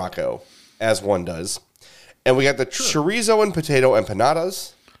started in Morocco, as one does. And we got the chorizo and potato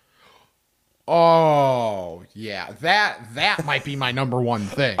empanadas. Oh, yeah. That might be my number one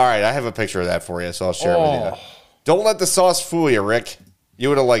thing. All right, I have a picture of that for you, so I'll share it with you. Don't let the sauce fool you, Rick. You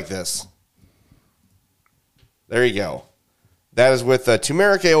would have liked this. There you go. That is with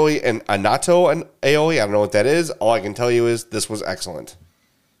turmeric aioli and annatto and aioli. I don't know what that is. All I can tell you is this was excellent.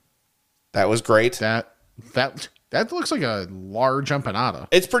 That was great. That looks like a large empanada.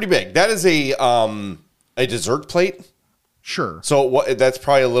 It's pretty big. That is a dessert plate. Sure. So that's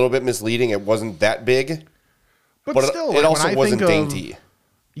probably a little bit misleading. It wasn't that big, but still, it also wasn't dainty.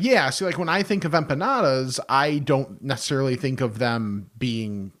 Yeah. See, like when I think of empanadas, I don't necessarily think of them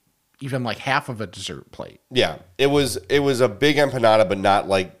being even like half of a dessert plate. Yeah, it was a big empanada, but not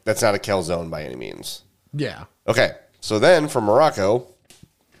like, that's not a calzone by any means. Yeah. Okay, so then from Morocco,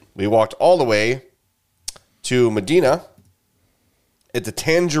 we walked all the way to Medina at the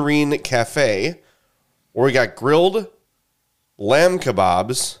Tangerine Cafe, where we got grilled lamb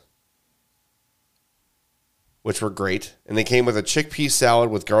kebabs, which were great, and they came with a chickpea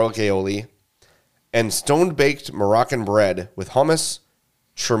salad with garlic aioli and stone-baked Moroccan bread with hummus,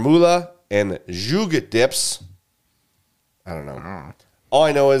 chermoula, and joug dips. I don't know. All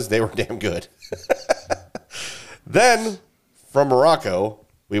I know is they were damn good. Then, from Morocco,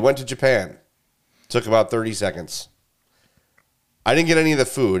 we went to Japan. Took about 30 seconds. I didn't get any of the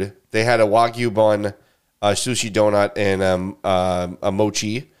food. They had a Wagyu bun, a sushi donut, and a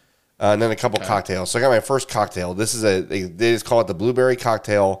mochi, and then a couple cocktails. So I got my first cocktail. This is they just call it the blueberry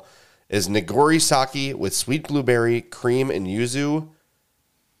cocktail. Is Nigori sake with sweet blueberry, cream, and yuzu.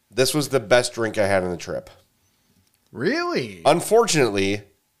 This was the best drink I had on the trip. Really? Unfortunately,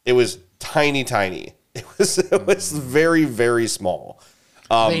 it was tiny. It was very, very small.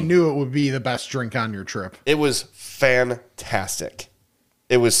 They knew it would be the best drink on your trip. It was fantastic.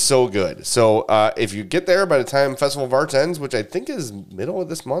 It was so good. So if you get there by the time Festival of Arts ends, which I think is middle of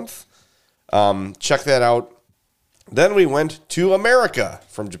this month, check that out. Then we went to America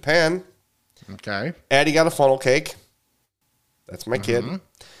from Japan. Okay. Addie got a funnel cake. That's my kid.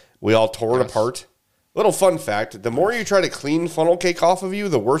 We all tore it apart. Little fun fact, the more you try to clean funnel cake off of you,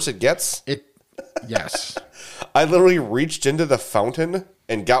 the worse it gets. Yes. I literally reached into the fountain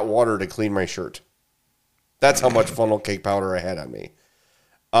and got water to clean my shirt. That's how much funnel cake powder I had on me.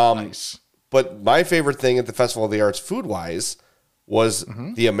 Nice. But my favorite thing at the Festival of the Arts food-wise was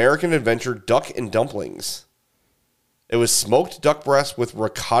the American Adventure Duck and Dumplings. It was smoked duck breast with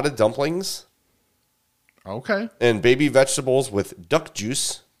ricotta dumplings. Okay. And baby vegetables with duck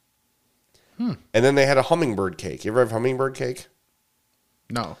juice. And then they had a hummingbird cake. You ever have hummingbird cake?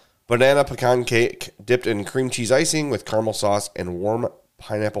 No. Banana pecan cake dipped in cream cheese icing with caramel sauce and warm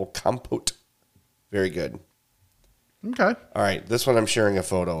pineapple compote. Very good. Okay. All right, this one I'm sharing a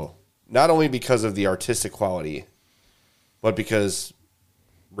photo. Not only because of the artistic quality, but because,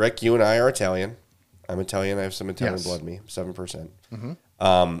 Rick, you and I are Italian. I'm Italian. I have some Italian blood in me,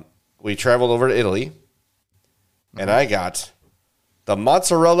 7%. We traveled over to Italy, and I got the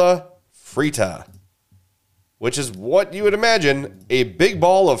mozzarella fritta, which is what you would imagine, a big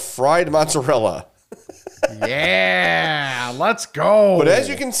ball of fried mozzarella. Yeah, let's go. But as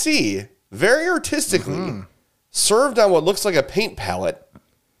you can see, very artistically, served on what looks like a paint palette.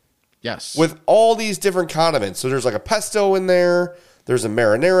 Yes. With all these different condiments. So there's like a pesto in there. There's a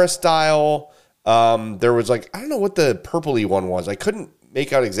marinara style. There was like, I don't know what the purpley one was. I couldn't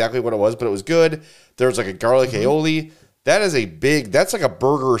make out exactly what it was, but it was good. There was like a garlic aioli. That is that's like a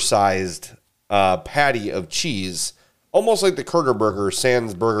burger-sized patty of cheese. Almost like the Kurger burger,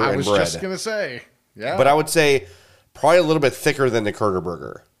 sans burger and bread. I was just going to say. Yeah. But I would say probably a little bit thicker than the Kurger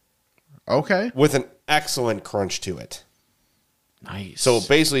burger. Okay. With an excellent crunch to it. Nice. So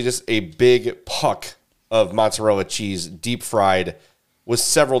basically just a big puck of mozzarella cheese, deep fried, with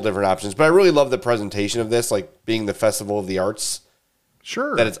several different options. But I really love the presentation of this, like being the Festival of the Arts.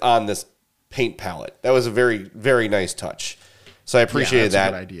 Sure. That it's on this paint palette. That was a very, very nice touch. So I appreciated that.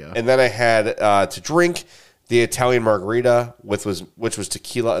 A good idea. And then I had to drink the Italian margarita, which was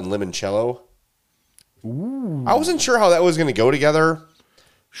tequila and limoncello. Ooh. I wasn't sure how that was going to go together.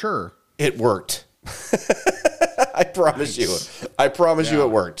 Sure. It worked. I promise you. I promise you it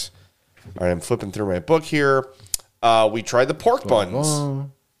worked. All right, I'm flipping through my book here. We tried the pork buns.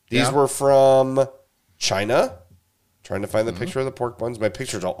 These were from China. Trying to find the picture of the pork buns. My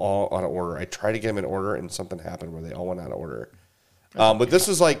pictures are all out of order. I tried to get them in order, and something happened where they all went out of order. But this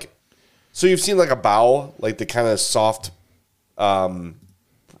was like, so you've seen like a bao, like the kind of soft,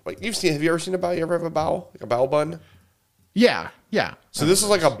 like have you ever seen a bao? You ever have a bao? Like a bao bun? Yeah. Yeah. So this is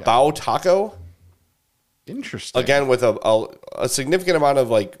like a bao taco. Interesting. Again, with a significant amount of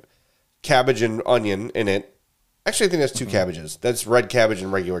like cabbage and onion in it. Actually, I think that's two cabbages. That's red cabbage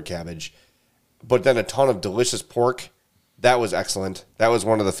and regular cabbage. But then a ton of delicious pork. That was excellent. That was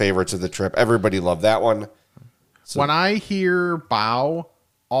one of the favorites of the trip. Everybody loved that one. So, when I hear bao,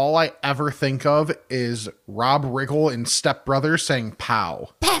 all I ever think of is Rob Riggle in Step Brothers saying "pow."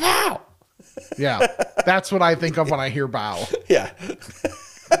 Pow, pow. Yeah, that's what I think of when I hear "bow." Yeah.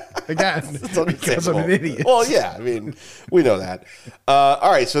 Again, because I'm an idiot. Well, yeah, I mean, we know that.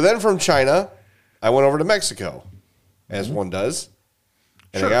 All right, so then from China, I went over to Mexico, as one does,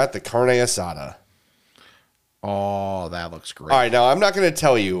 and I got the carne asada. Oh, that looks great. All right, now I'm not going to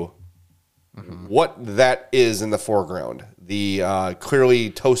tell you what that is in the foreground, the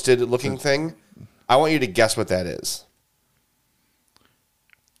clearly toasted looking thing. I want you to guess what that is.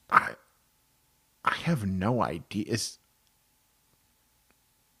 I have no idea.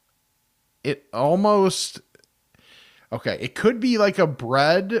 It almost okay. It could be like a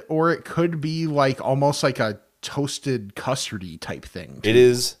bread, or it could be like almost like a toasted custardy type thing. It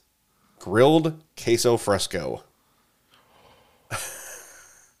is grilled queso fresco.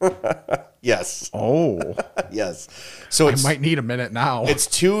 Yes. Oh, Yes. So I might need a minute now. it's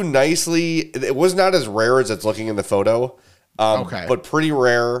too nicely. It was not as rare as it's looking in the photo. Okay. But pretty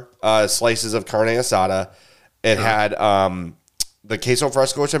rare slices of carne asada. It had the queso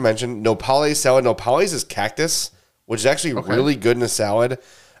fresco, which I mentioned. Nopales salad. Nopales is cactus, which is actually really good in a salad.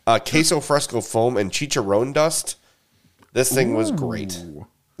 Queso fresco foam and chicharron dust. This thing was great.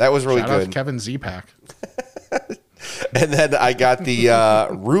 That was really Shout out to good. Kevin Zipak. And then I got the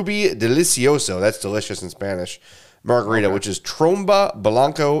Ruby Delicioso. That's delicious in Spanish. Margarita, which is Tromba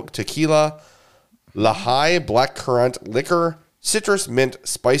Blanco tequila, Lehigh blackcurrant liquor, citrus mint,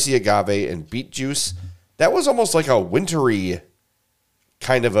 spicy agave, and beet juice. That was almost like a wintry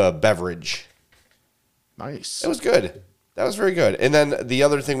kind of a beverage. Nice. It was good. That was very good. And then the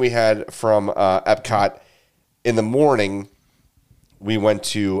other thing we had from Epcot in the morning, we went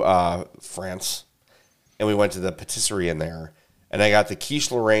to France, and we went to the patisserie in there, and I got the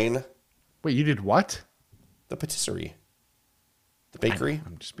quiche Lorraine. Wait, you did what? The patisserie. The bakery.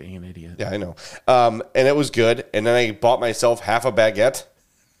 I'm just being an idiot. Yeah, I know. And it was good. And then I bought myself half a baguette,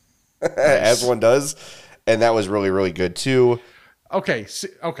 as one does. And that was really, really good, too. Okay,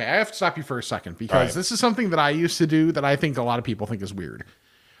 okay. I have to stop you for a second because this is something that I used to do that I think a lot of people think is weird.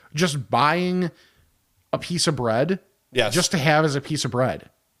 Just buying a piece of bread, just to have as a piece of bread.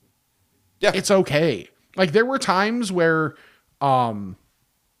 Yeah, it's okay. Like there were times where,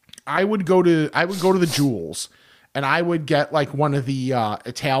 I would go to the Jewels, and I would get like one of the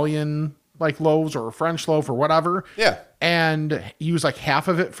Italian like loaves or a French loaf or whatever. Yeah, and use like half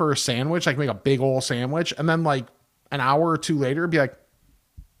of it for a sandwich, like make a big old sandwich, and then like an hour or two later, be like,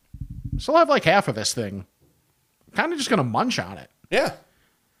 still have like half of this thing. Kind of just gonna munch on it. Yeah.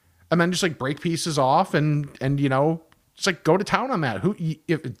 And then just like break pieces off and you know, just like go to town on that.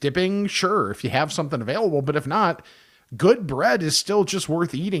 If dipping, sure, if you have something available, but if not, good bread is still just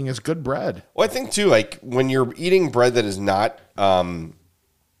worth eating as good bread. Well, I think too, like when you're eating bread that is not like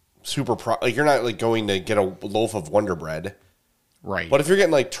you're not like going to get a loaf of Wonder Bread. Right. But if you're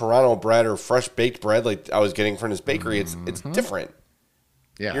getting like Toronto bread or fresh baked bread like I was getting from this bakery, it's different.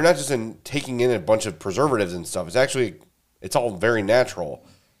 Yeah. You're not just taking in a bunch of preservatives and stuff. It's all very natural.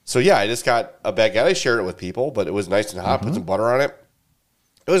 So yeah, I just got a baguette. I shared it with people, but it was nice and hot. Put some butter on it.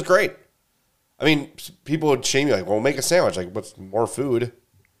 It was great. I mean, people would shame you like, well, make a sandwich. Like, what's more food?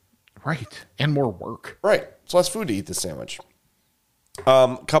 Right. And more work. Right. It's less food to eat the sandwich.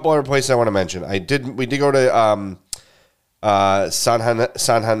 A couple other places I want to mention. We did go to San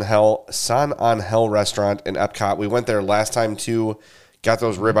Angel restaurant in Epcot. We went there last time too. Got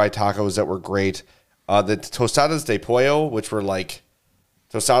those ribeye tacos that were great. The tostadas de pollo, which were like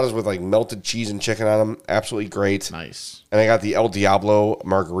tostadas with like melted cheese and chicken on them, absolutely great. Nice. And I got the El Diablo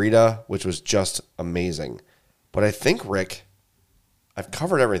margarita, which was just amazing. But I think, Rick, I've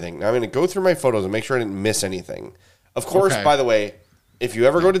covered everything. Now I'm going to go through my photos and make sure I didn't miss anything. Of course, by the way, if you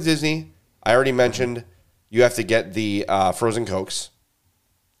ever go to Disney, I already mentioned you have to get the frozen Cokes.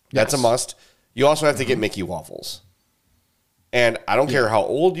 That's a must. You also have to get Mickey waffles. And I don't care how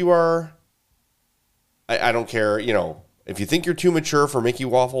old you are. I don't care, you know, if you think you're too mature for Mickey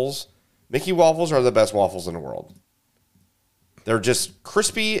waffles are the best waffles in the world. They're just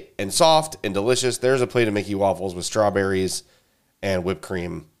crispy and soft and delicious. There's a plate of Mickey waffles with strawberries and whipped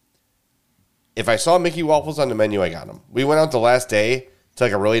cream. If I saw Mickey waffles on the menu, I got them. We went out the last day to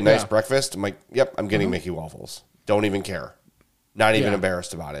like a really nice breakfast. I'm like, yep, I'm getting Mickey waffles. Don't even care. Not even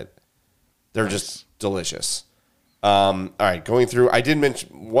embarrassed about it. They're just delicious. All right, going through. I did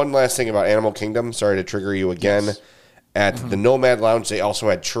mention one last thing about Animal Kingdom. Sorry to trigger you again. Yes. At the Nomad Lounge, they also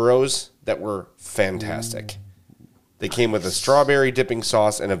had churros that were fantastic. They came with a strawberry dipping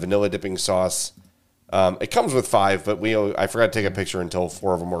sauce and a vanilla dipping sauce. It comes with 5, but I forgot to take a picture until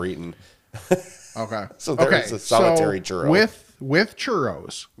 4 of them were eaten. Okay. So there's a solitary churro. with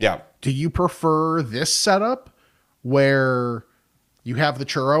churros, Yeah. do you prefer this setup where you have the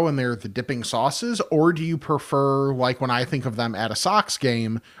churro and they're the dipping sauces, or do you prefer, like when I think of them at a Sox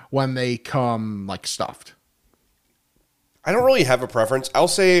game, when they come like stuffed? I don't really have a preference. I'll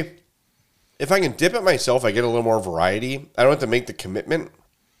say if I can dip it myself, I get a little more variety. I don't have to make the commitment.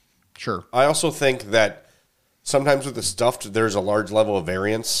 Sure. I also think that sometimes with the stuffed, there's a large level of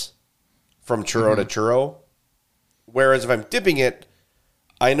variance from churro to churro. Whereas if I'm dipping it,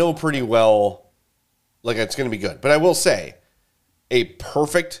 I know pretty well, like, it's going to be good. But I will say, a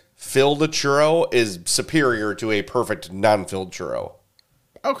perfect filled churro is superior to a perfect non-filled churro.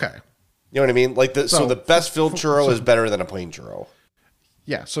 Okay. You know what I mean? Like, so the best filled churro is better than a plain churro.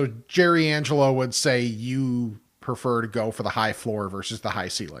 Yeah. So Jerry Angelo would say you prefer to go for the high floor versus the high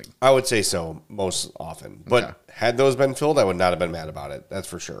ceiling. I would say so most often. But had those been filled, I would not have been mad about it. That's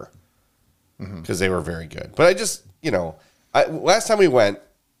for sure. Because they were very good. But I just, last time we went,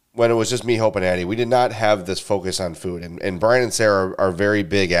 when it was just me, Hope, and Addie, we did not have this focus on food. And Brian and Sarah are very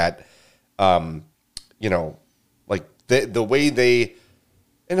big at, like the way they,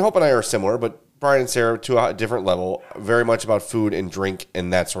 and Hope and I are similar, but Brian and Sarah to a different level, very much about food and drink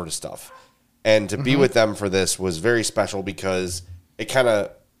and that sort of stuff. And to be with them for this was very special because it kind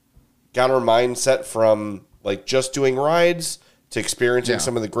of got our mindset from like just doing rides to experiencing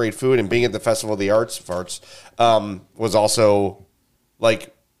some of the great food, and being at the Festival of the Arts, was also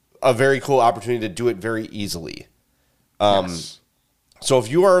like a very cool opportunity to do it very easily. So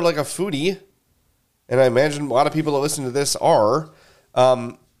if you are like a foodie, and I imagine a lot of people that listen to this are,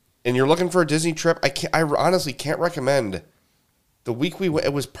 and you're looking for a Disney trip, I honestly can't recommend. The week we went,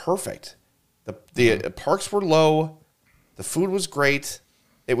 it was perfect. The parks were low, the food was great.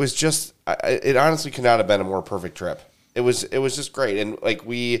 It was just, it honestly could not have been a more perfect trip. It was just great. And like,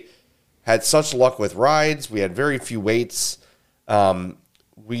 we had such luck with rides. We had very few waits.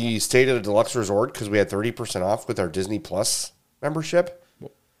 We stayed at a deluxe resort because we had 30% off with our Disney Plus membership.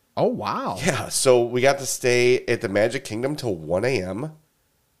 Oh, wow. Yeah. So we got to stay at the Magic Kingdom till 1 a.m.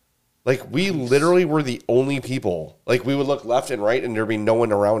 Like, we literally were the only people. Like, we would look left and right and there'd be no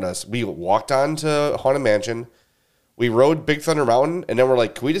one around us. We walked on to Haunted Mansion. We rode Big Thunder Mountain, and then we're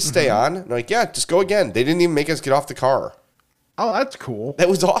like, can we just stay on? And they're like, yeah, just go again. They didn't even make us get off the car. Oh, that's cool. That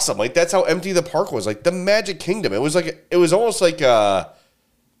was awesome. Like, that's how empty the park was. Like, the Magic Kingdom. It was almost like a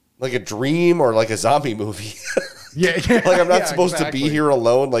dream or like a zombie movie. Yeah. Like, I'm not supposed to be here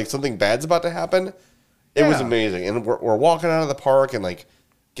alone. Like, something bad's about to happen. It was amazing. And we're walking out of the park and, like,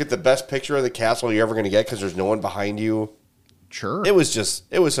 get the best picture of the castle you're ever going to get because there's no one behind you. Sure. It was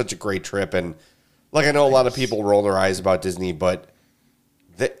such a great trip. And, like, I know a lot of people roll their eyes about Disney, but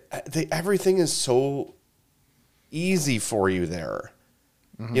everything is so easy for you there.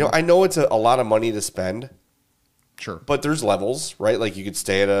 I know it's a lot of money to spend. Sure. But there's levels, right? Like, you could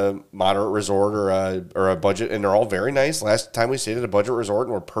stay at a moderate resort or a budget, and they're all very nice. Last time we stayed at a budget resort,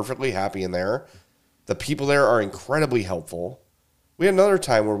 and we're perfectly happy in there. The people there are incredibly helpful. We had another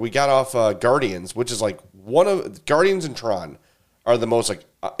time where we got off Guardians, which is like Guardians and Tron are the most like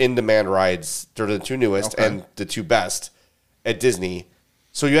in-demand rides. They're the two newest and the two best at Disney.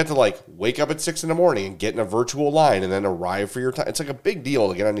 So you have to like wake up at 6 a.m. and get in a virtual line and then arrive for your time. It's like a big deal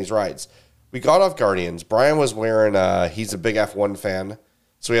to get on these rides. We got off Guardians. Brian was wearing, he's a big F1 fan.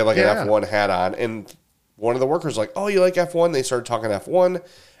 So he had like an F1 hat on. And one of the workers was like, oh, you like F1? They started talking F1.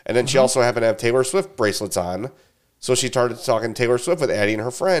 And then she also happened to have Taylor Swift bracelets on. So she started talking Taylor Swift with Addie and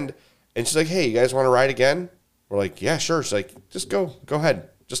her friend. And she's like, hey, you guys want to ride again? We're like, yeah, sure. She's like, just go ahead.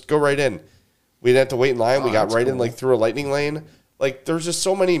 Just go right in. We didn't have to wait in line. We got right in like through a lightning lane. Like, there's just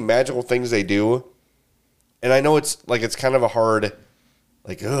so many magical things they do. And I know it's kind of a hard,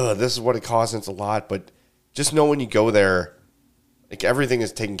 like, this is what it costs and it's a lot. But just know when you go there, like, everything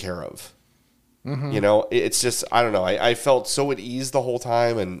is taken care of. It's just, I don't know. I felt so at ease the whole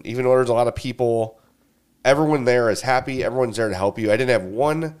time. And even though there's a lot of people, everyone there is happy. Everyone's there to help you. I didn't have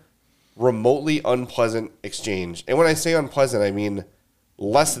one remotely unpleasant exchange. And when I say unpleasant, I mean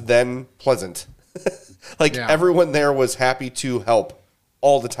less than pleasant. Everyone there was happy to help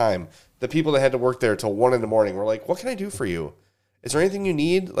all the time. The people that had to work there till 1 a.m. were like, what can I do for you? Is there anything you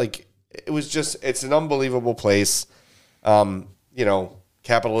need? Like, it's an unbelievable place.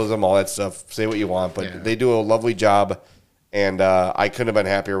 Capitalism, all that stuff, say what you want, but they do a lovely job. And I couldn't have been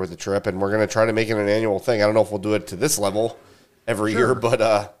happier with the trip. And we're going to try to make it an annual thing. I don't know if we'll do it to this level every year,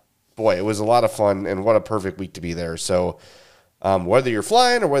 but boy, it was a lot of fun. And what a perfect week to be there. So whether you're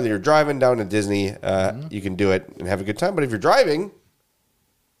flying or whether you're driving down to Disney, you can do it and have a good time. But if you're driving,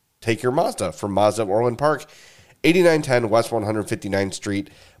 take your Mazda from Mazda of Orland Park, 8910 West 159th Street,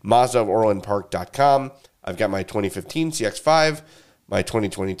 Mazda of OrlandPark.com. I've got my 2015 CX-5, my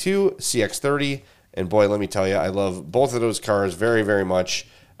 2022 CX-30, and boy, let me tell you, I love both of those cars very, very much.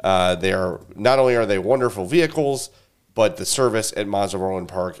 They are not only are they wonderful vehicles, but the service at Mazda of Orland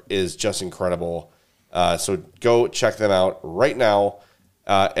Park is just incredible. So go check them out right now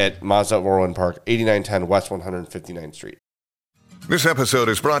at Mazda of Orland Park, 8910 West 159th Street. This episode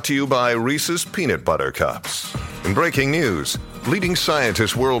is brought to you by Reese's Peanut Butter Cups. In breaking news, leading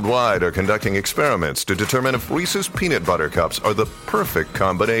scientists worldwide are conducting experiments to determine if Reese's Peanut Butter Cups are the perfect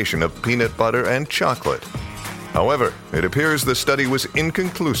combination of peanut butter and chocolate. However, it appears the study was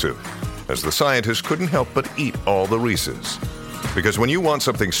inconclusive, as the scientists couldn't help but eat all the Reese's. Because when you want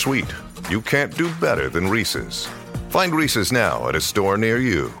something sweet, you can't do better than Reese's. Find Reese's now at a store near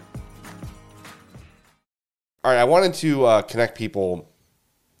you. All right, I wanted to connect people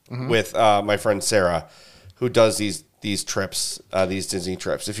with my friend Sarah, who does these trips, these Disney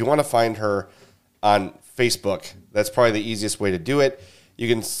trips. If you want to find her on Facebook, that's probably the easiest way to do it. You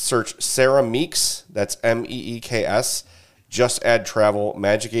can search Sarah Meeks, that's Meeks, Just Add Travel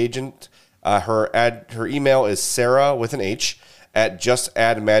Magic Agent. Her email is Sarah with an H at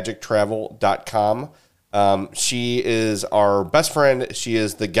justaddmagictravel.com. She is our best friend. She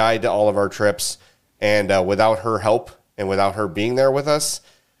is the guide to all of our trips. And without her help and without her being there with us,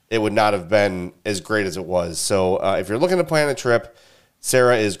 it would not have been as great as it was. So if you're looking to plan a trip,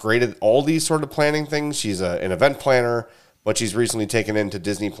 Sarah is great at all these sort of planning things. She's an event planner, but she's recently taken into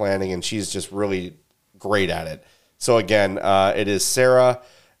Disney planning, and she's just really great at it. So again, it is Sarah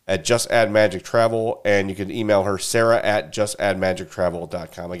at Just Add Magic Travel, and you can email her, Sarah at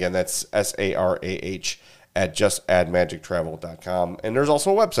justaddmagictravel.com. Again, that's SARAH at justaddmagictravel.com. And there's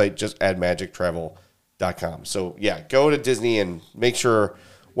also a website, justaddmagictravel.com. So yeah, go to Disney and make sure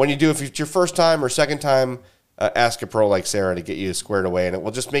when you do, if it's your first time or second time, ask a pro like Sarah to get you squared away, and it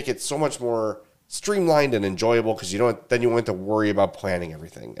will just make it so much more streamlined and enjoyable because you won't have to worry about planning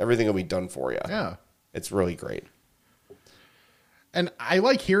everything. Everything will be done for you. Yeah, it's really great. And I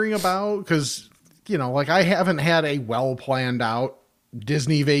like hearing about, because like I haven't had a well planned out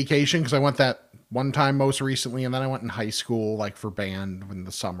Disney vacation because I went that one time most recently, and then I went in high school, like for band in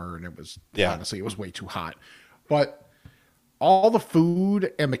the summer, and it was honestly, it was way too hot. But all the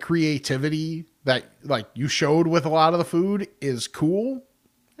food and the creativity that like you showed with a lot of the food is cool.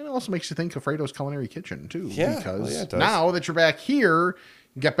 And it also makes you think of Fredo's Culinary Kitchen too. Yeah, because now that you're back here,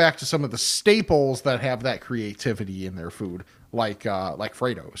 you get back to some of the staples that have that creativity in their food, like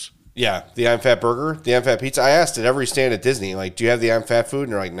Fredo's. Yeah, the I'm Fat burger, the I'm Fat pizza. I asked at every stand at Disney, like, do you have the I'm Fat food?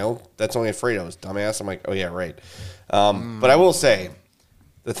 And they're like, no, that's only at Fredo's, dumbass. I'm like, oh, yeah, right. But I will say,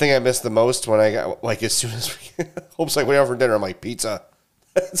 the thing I missed the most when I got, like, as soon as Hope's like, what do you have for dinner? I'm like, pizza.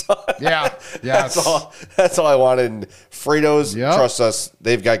 That's all I wanted. And Fredo's, trust us,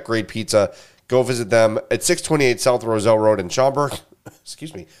 they've got great pizza. Go visit them at 628 South Roselle Road in Schaumburg.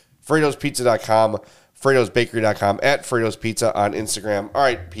 Excuse me. Fredo'sPizza.com. Fredo'sBakery.com, at Fredo's Pizza on Instagram. All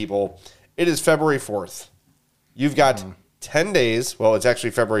right, people, it is February 4th. You've got 10 days. Well, it's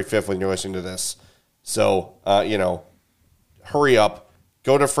actually February 5th when you're listening to this. So, hurry up.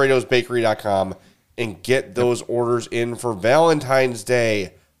 Go to Fredo'sBakery.com and get those orders in for Valentine's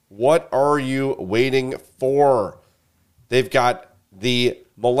Day. What are you waiting for? They've got the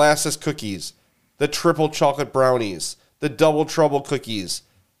molasses cookies, the triple chocolate brownies, the double trouble cookies.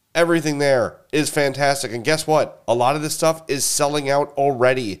 Everything there is fantastic. And guess what? A lot of this stuff is selling out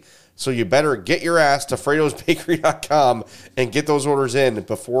already. So you better get your ass to Fredo'sBakery.com and get those orders in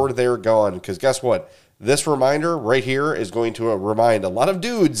before they're gone. Because guess what? This reminder right here is going to remind a lot of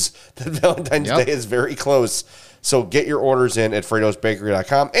dudes that Valentine's Day is very close. So get your orders in at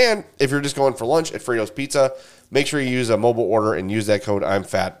Fredo'sBakery.com. And if you're just going for lunch at Fredo's Pizza, make sure you use a mobile order and use that code I'm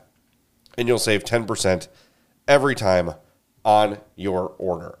Fat. And you'll save 10% every time on your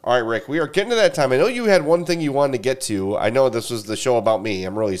order. All right, Rick, we are getting to that time. I know you had one thing you wanted to get to. I know this was the show about me.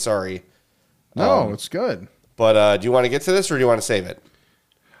 I'm really sorry. No, it's good. But do you want to get to this or do you want to save it?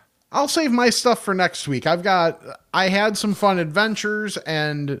 I'll save my stuff for next week. I had some fun adventures,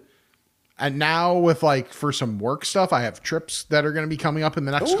 and now with for some work stuff, I have trips that are going to be coming up in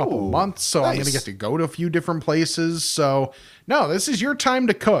the next couple of months. So I'm going to get to go to a few different places. So no, this is your time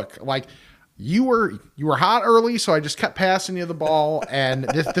to cook. You were hot early, so I just kept passing you the ball. And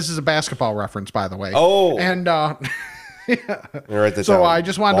this is a basketball reference, by the way. Oh, and right so down. I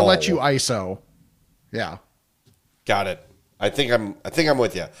just wanted to let you ISO. Yeah, got it. I think I'm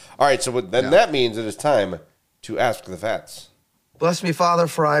with you. All right, so then that means it is time to ask the Fats. Bless me, Father,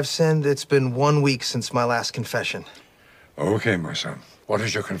 for I've sinned. It's been 1 week since my last confession. Okay, my son. What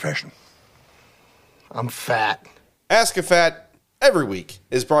is your confession? I'm fat. Ask a Fat every week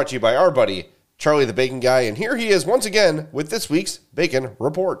is brought to you by our buddy Charlie the Bacon Guy, and here he is once again with this week's Bacon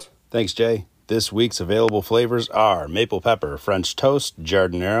Report. Thanks, Jay. This week's available flavors are maple pepper, French toast,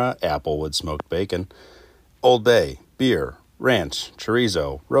 jardinera, applewood smoked bacon, Old Bay, beer, ranch,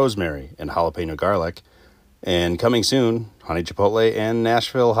 chorizo, rosemary, and jalapeno garlic. And coming soon, honey chipotle and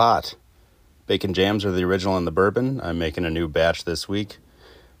Nashville hot. Bacon jams are the original in the bourbon. I'm making a new batch this week.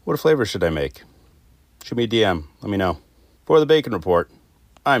 What flavor should I make? Shoot me a DM. Let me know. For the Bacon Report,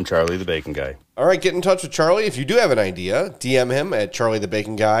 I'm Charlie the Bacon Guy. All right, get in touch with Charlie. If you do have an idea, DM him at Charlie the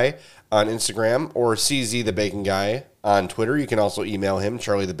Bacon Guy on Instagram or CZ the Bacon Guy on Twitter. You can also email him,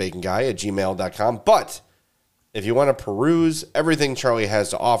 charliethebaconguy@gmail.com. But if you want to peruse everything Charlie has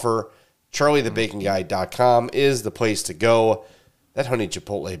to offer, charliethebaconguy.com is the place to go. That honey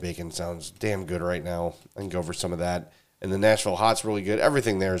chipotle bacon sounds damn good right now. I can go for some of that. And the Nashville hot's really good.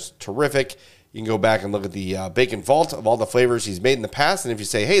 Everything there is terrific. You can go back and look at the bacon vault of all the flavors he's made in the past. And if you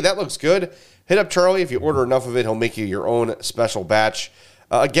say, hey, that looks good, hit up Charlie. If you order enough of it, he'll make you your own special batch.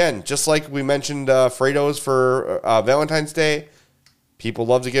 Again, just like we mentioned Fredo's for Valentine's Day, people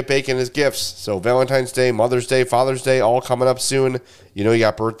love to get bacon as gifts. So Valentine's Day, Mother's Day, Father's Day, all coming up soon. You know you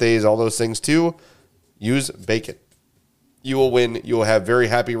got birthdays, all those things too. Use bacon. You will win. You will have very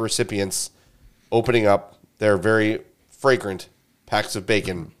happy recipients opening up their very fragrant packs of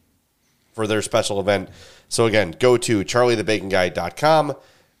bacon for their special event. So again, go to charliethebaconguy.com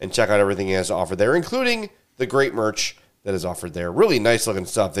and check out everything he has to offer there, including the great merch that is offered there. Really nice looking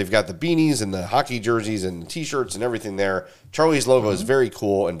stuff. They've got the beanies and the hockey jerseys and the t-shirts and everything there. Charlie's logo is very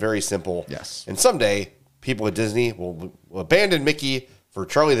cool and very simple. Yes. And someday, people at Disney will abandon Mickey for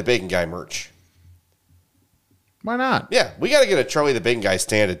Charlie the Bacon Guy merch. Why not? Yeah, we got to get a Charlie the Bacon Guy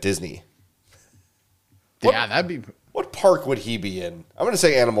stand at Disney. Yeah, that'd be... What park would he be in? I'm going to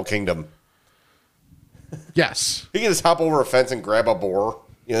say Animal Kingdom. Yes. He can just hop over a fence and grab a boar.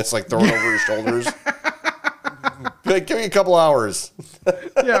 You know, it's like throwing over his shoulders. Be like, give me a couple hours.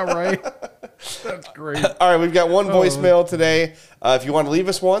 Yeah, right. That's great. All right, we've got one voicemail today. If you want to leave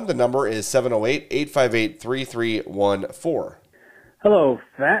us one, the number is 708-858-3314. Hello,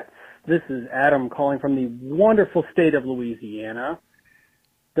 Fats. This is Adam calling from the wonderful state of Louisiana.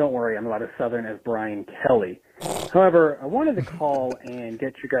 Don't worry, I'm not as southern as Brian Kelly. However, I wanted to call and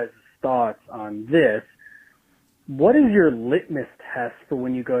get you guys' thoughts on this. What is your litmus test for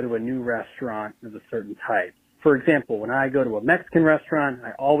when you go to a new restaurant of a certain type? For example, when I go to a Mexican restaurant,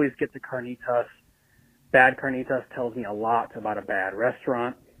 I always get the carnitas. Bad carnitas tells me a lot about a bad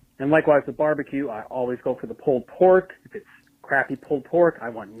restaurant. And likewise with barbecue, I always go for the pulled pork. If it's crappy pulled pork, I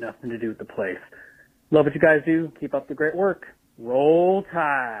want nothing to do with the place. Love what you guys do. Keep up the great work. Roll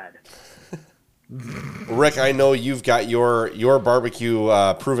Tide. Rick, I know you've got your barbecue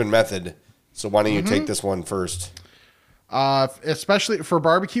proven method, so why don't you take this one first? Especially for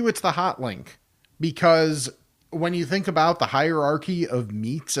barbecue, it's the hot link. Because when you think about the hierarchy of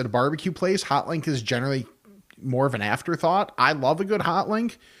meats at a barbecue place, hot link is generally more of an afterthought. I love a good hot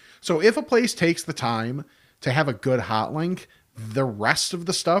link. So if a place takes the time to have a good hot link, the rest of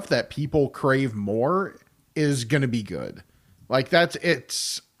the stuff that people crave more is going to be good. Like I'm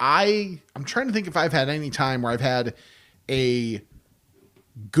trying to think if I've had any time where I've had a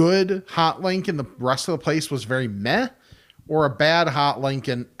good hot link and the rest of the place was very meh, or a bad hot link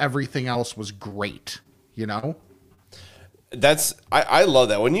and everything else was great, you know? I love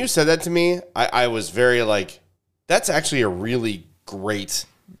that. When you said that to me, I was very like, that's actually a really great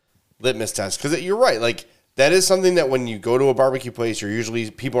litmus test. Because you're right. Like, that is something that when you go to a barbecue place,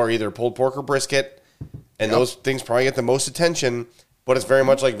 people are either pulled pork or brisket, and those things probably get the most attention. But it's very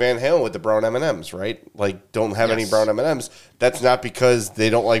much like Van Halen with the brown M&Ms, right? Like, don't have any brown M&Ms. That's not because they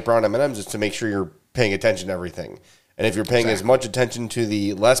don't like brown M&Ms. It's to make sure you're paying attention to everything. And if you're paying as much attention to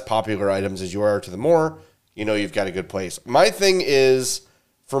the less popular items as you are to the more, you know you've got a good place. My thing is,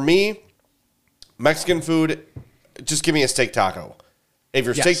 for me, Mexican food, just give me a steak taco. If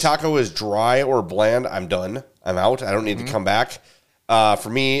your steak taco is dry or bland, I'm done. I'm out. I don't need to come back. For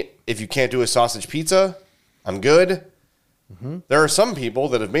me, if you can't do a sausage pizza, I'm good. There are some people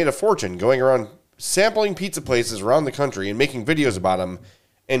that have made a fortune going around sampling pizza places around the country and making videos about them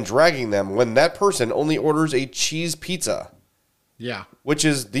and dragging them when that person only orders a cheese pizza. Yeah. Which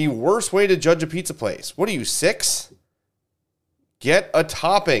is the worst way to judge a pizza place. What are you, 6? Get a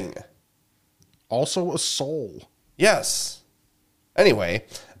topping. Also a soul. Yes. Anyway,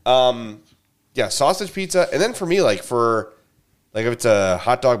 sausage pizza. And then for me, like if it's a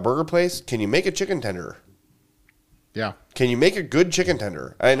hot dog burger place, can you make a chicken tender? Yeah. Can you make a good chicken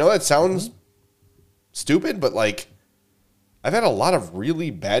tender? I know that sounds stupid, but like I've had a lot of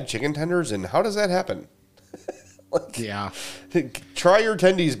really bad chicken tenders, and how does that happen? Yeah. Try your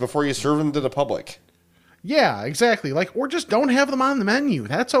tendies before you serve them to the public. Yeah, exactly. Like, or just don't have them on the menu.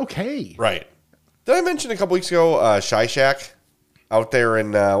 That's okay. Right. Did I mention a couple weeks ago, Shy Shack out there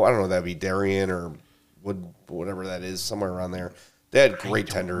in, I don't know, that'd be Darien or whatever that is, somewhere around there. They had great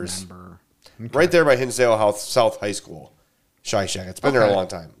tenders. Okay. Right there by Hinsdale South High School. Shy Shack. It's been there a long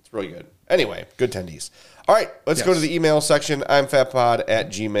time. It's really good. Anyway, good tendies. All right, let's go to the email section.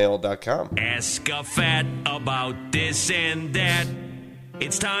 imfatpod@gmail.com. Ask a fat about this and that.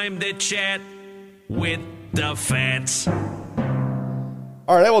 It's time to chat with the fats.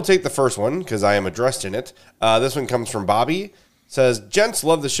 All right, I will take the first one because I am addressed in it. This one comes from Bobby. Says, gents,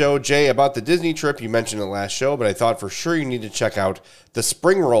 love the show. Jay, about the Disney trip, you mentioned in the last show, but I thought for sure you need to check out the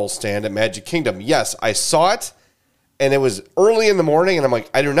spring roll stand at Magic Kingdom. Yes, I saw it, and it was early in the morning, and I'm like,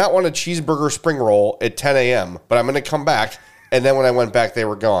 I do not want a cheeseburger spring roll at 10 a.m., but I'm going to come back. And then when I went back, they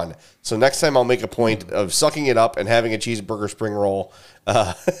were gone. So next time I'll make a point of sucking it up and having a cheeseburger spring roll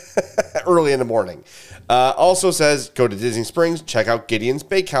early in the morning. Also says, go to Disney Springs, check out Gideon's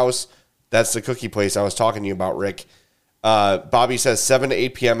Bakehouse. That's the cookie place I was talking to you about, Rick. Bobby says 7 to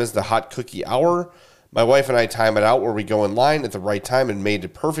 8 p.m. is the hot cookie hour. My wife and I time it out where we go in line at the right time and made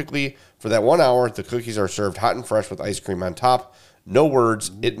it perfectly. For that 1 hour, the cookies are served hot and fresh with ice cream on top. No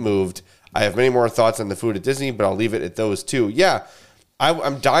words, it moved. I have many more thoughts on the food at Disney, but I'll leave it at those two. Yeah,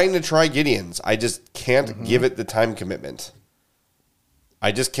 I'm dying to try Gideon's. I just can't give it the time commitment.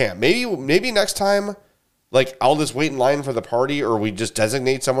 I just can't. Maybe next time, like, I'll just wait in line for the party, or we just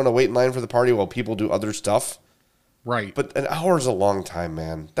designate someone to wait in line for the party while people do other stuff. Right. But an hour is a long time,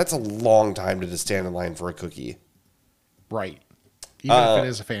 man. That's a long time to just stand in line for a cookie. Right. Even if it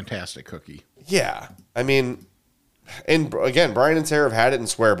is a fantastic cookie. Yeah. I mean, and again, Brian and Sarah have had it and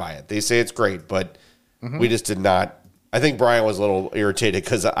swear by it. They say it's great, but we just did not. I think Brian was a little irritated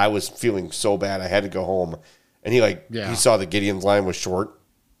because I was feeling so bad. I had to go home. And he saw the Gideon's line was short.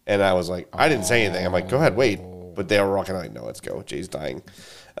 And I was like, I didn't say anything. I'm like, go ahead, wait. But they were walking like, no, let's go. Jay's dying.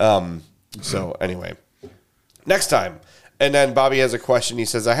 So anyway, next time. And then Bobby has a question. He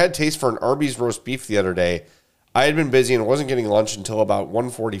says, I had taste for an Arby's roast beef the other day. I had been busy and wasn't getting lunch until about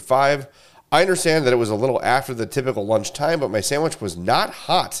 1:45. I understand that it was a little after the typical lunch time, but my sandwich was not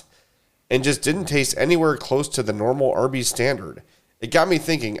hot and just didn't taste anywhere close to the normal Arby's standard. It got me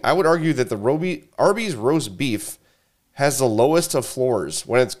thinking. I would argue that the Arby's roast beef has the lowest of floors.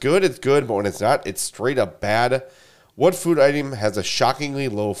 When it's good, but when it's not, it's straight up bad. What food item has a shockingly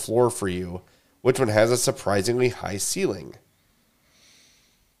low floor for you? Which one has a surprisingly high ceiling?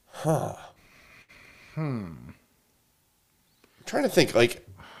 I'm trying to think. Like,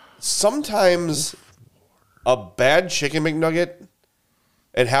 sometimes a bad chicken McNugget,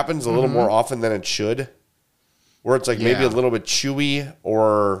 it happens a little more often than it should, where it's like maybe a little bit chewy,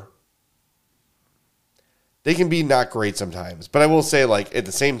 or they can be not great sometimes. But I will say, like, at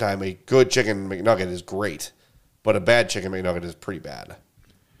the same time, a good chicken McNugget is great, but a bad chicken McNugget is pretty bad.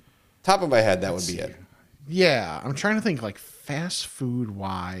 Top of my head, that would be it. Yeah, I'm trying to think, like, fast food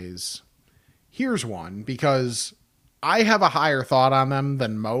wise. Here's one, because I have a higher thought on them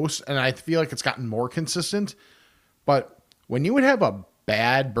than most, and I feel like it's gotten more consistent. But when you would have a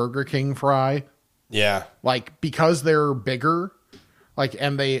bad Burger King fry, yeah, like, because they're bigger, like,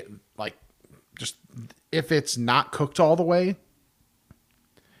 and they, like, just, if it's not cooked all the way,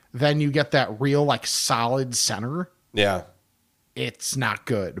 then you get that real, like, solid center. Yeah. It's not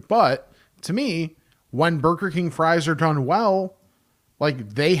good. But to me, when Burger King fries are done well,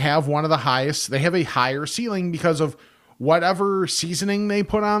 like, they have one of the highest, they have a higher ceiling because of whatever seasoning they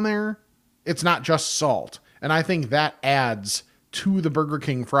put on there. It's not just salt. And I think that adds to the Burger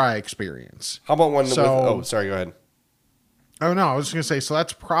King fry experience. How about one with, oh, sorry, go ahead. Oh, no, I was going to say, so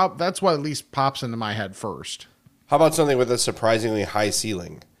that's what at least pops into my head first. How about something with a surprisingly high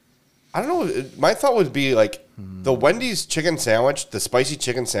ceiling? I don't know. My thought would be, like, the Wendy's chicken sandwich, the spicy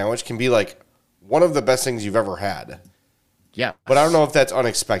chicken sandwich, can be, like, one of the best things you've ever had. Yeah. But I don't know if that's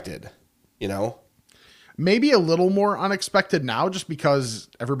unexpected, you know? Maybe a little more unexpected now just because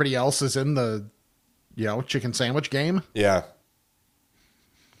everybody else is in the, chicken sandwich game. Yeah.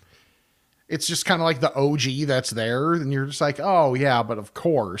 It's just kind of like the OG that's there, and you're just like, oh, yeah, but of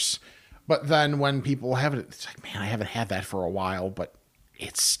course. But then when people have it, it's like, man, I haven't had that for a while, but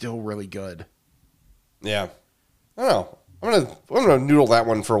it's still really good. Yeah. I don't know. I'm gonna noodle that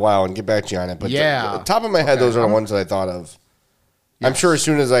one for a while and get back to you on it. But the top of my head, those are the ones that I thought of. Yes. I'm sure as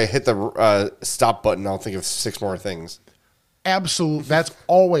soon as I hit the stop button, I'll think of 6 more things. Absolutely. That's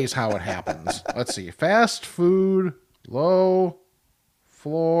always how it happens. Let's see. Fast food, low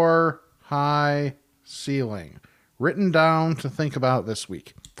floor, high ceiling. Written down to think about this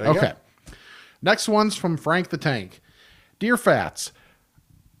week. Okay. Next one's from Frank the Tank. Dear Fats,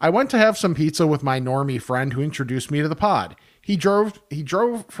 I went to have some pizza with my normie friend who introduced me to the pod. He drove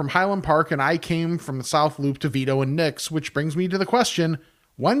from Highland Park, and I came from the South Loop to Vito and Nick's, which brings me to the question,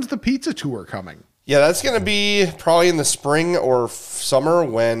 when's the pizza tour coming? Yeah, that's going to be probably in the spring or summer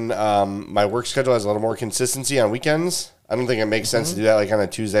when my work schedule has a little more consistency on weekends. I don't think it makes sense to do that like on a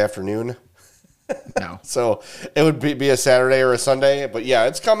Tuesday afternoon. No. So it would be a Saturday or a Sunday. But yeah,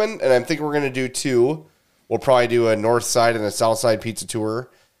 it's coming, and I'm thinking we're going to do two. We'll probably do a north side and a south side pizza tour.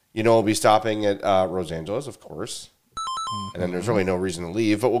 You know, we'll be stopping at Los Angeles, of course. And then there's really no reason to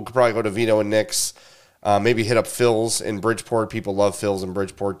leave. But we'll probably go to Vito and Nick's. Maybe hit up Phil's in Bridgeport. People love Phil's in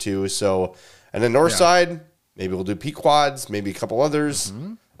Bridgeport too. So, and then north side, maybe we'll do Pequod's, maybe a couple others.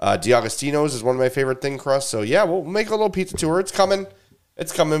 D'Agostino's is one of my favorite thin crusts. So yeah, we'll make a little pizza tour. It's coming.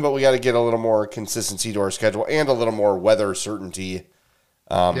 It's coming, but we got to get a little more consistency to our schedule and a little more weather certainty.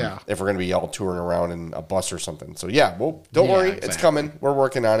 If we're going to be all touring around in a bus or something. So yeah, well, don't worry. Exactly. It's coming. We're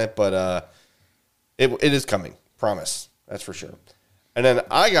working on it, but it is coming. Promise. That's for sure. And then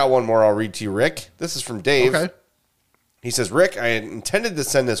I got one more I'll read to you, Rick. This is from Dave. Okay. He says, Rick, I had intended to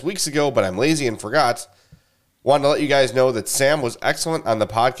send this weeks ago, but I'm lazy and forgot. Wanted to let you guys know that Sam was excellent on the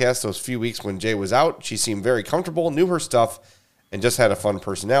podcast those few weeks when Jay was out. She seemed very comfortable, knew her stuff, and just had a fun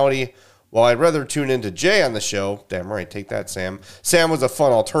personality. While I'd rather tune into Jay on the show, damn right, take that, Sam. Sam was a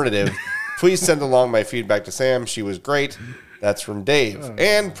fun alternative. Please send along my feedback to Sam. She was great. That's from Dave.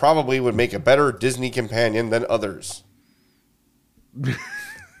 And probably would make a better Disney companion than others.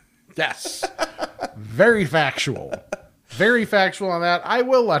 Yes. Very factual. Very factual on that. I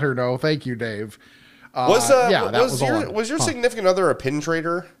will let her know. Thank you, Dave. Was your significant other a pin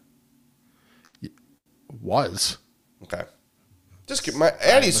trader? Was. Okay. Just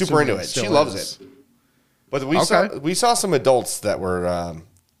Addie's super into it. She loves it. But we saw some adults that were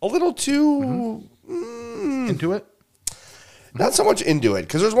a little too into it. Not so much into it,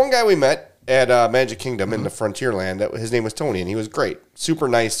 because there's one guy we met at Magic Kingdom in the Frontierland. His name was Tony, and he was great. Super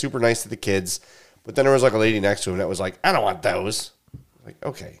nice to the kids. But then there was like a lady next to him that was like, I don't want those. Like,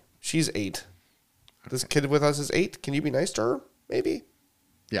 okay, she's 8. This kid with us is 8. Can you be nice to her? Maybe.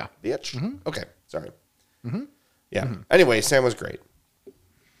 Yeah. Bitch. Mm-hmm. Okay. Sorry. Mm-hmm. Yeah. Mm-hmm. Anyway, Sam was great.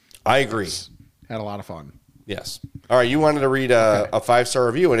 I agree. Had a lot of fun. Yes. All right. You wanted to read a 5-star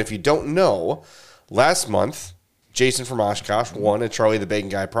review. And if you don't know, last month, Jason from Oshkosh won a Charlie the Bacon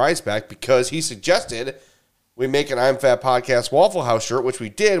Guy prize pack because he suggested we make an I'm Fat Podcast Waffle House shirt, which we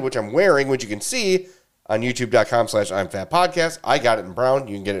did, which I'm wearing, which you can see on youtube.com/I'm Fat Podcast. I got it in brown.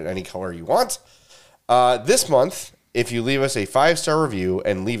 You can get it in any color you want. This month, if you leave us a 5-star review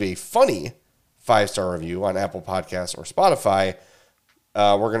and leave a funny 5-star review on Apple Podcasts or Spotify,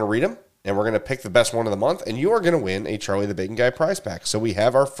 we're going to read them, and we're going to pick the best one of the month, and you are going to win a Charlie the Bacon Guy prize pack. So we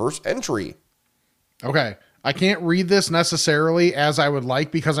have our first entry. Okay. I can't read this necessarily as I would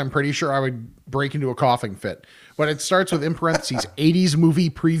like because I'm pretty sure I would break into a coughing fit. But it starts with, in parentheses, 80s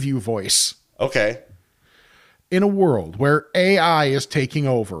movie preview voice. Okay. In a world where AI is taking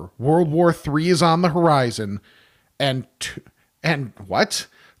over, World War III is on the horizon, and what?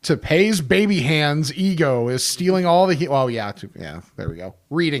 Topay's baby hands ego is stealing all the... there we go.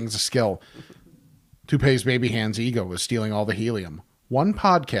 Reading's a skill. Topay's baby hands ego is stealing all the helium. One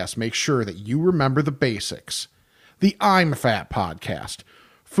podcast makes sure that you remember the basics. The I'm Fat Podcast.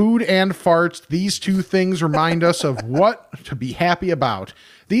 Food and farts, these two things remind us of what to be happy about.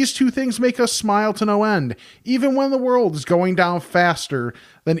 These two things make us smile to no end, even when the world is going down faster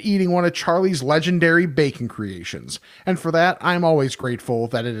than eating one of Charlie's legendary bacon creations. And for that, I'm always grateful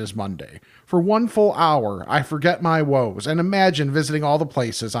that it is Monday. For 1 full hour, I forget my woes and imagine visiting all the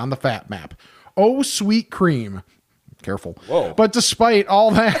places on the Fat Map. Oh, sweet cream. Careful. Whoa. But despite all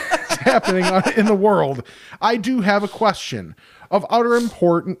that happening in the world, I do have a question of utter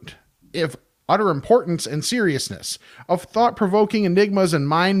importance and seriousness, of thought-provoking enigmas and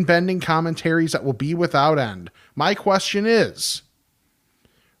mind-bending commentaries that will be without end. My question is,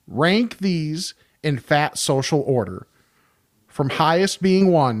 rank these in fat social order, from highest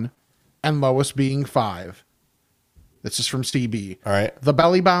being 1 and lowest being 5. This is from CB. All right. The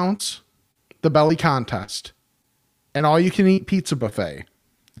Belly Bounce, the Belly Contest, an all-you-can-eat pizza buffet,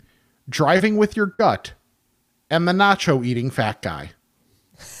 driving with your gut, and the nacho-eating fat guy.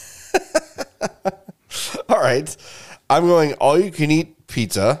 All right. I'm going all-you-can-eat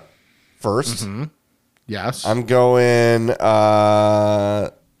pizza first. Mm-hmm. Yes. I'm going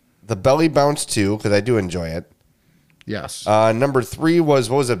the Belly Bounce 2, because I do enjoy it. Yes. Number 3 was,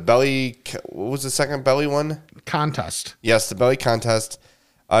 what was the second belly one? Contest. Yes, the Belly Contest.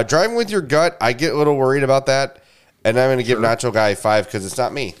 Driving with your gut, I get a little worried about that. And I'm going to give Nacho Guy 5 because it's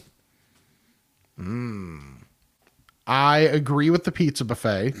not me. I agree with the pizza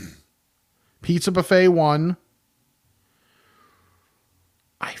buffet. Pizza buffet 1.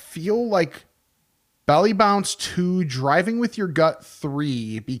 I feel like belly bounce 2, driving with your gut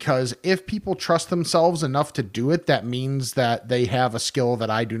 3, because if people trust themselves enough to do it, that means that they have a skill that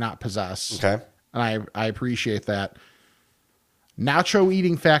I do not possess. Okay. And I appreciate that. Nacho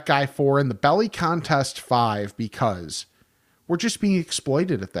eating fat guy 4, and the belly contest 5, because we're just being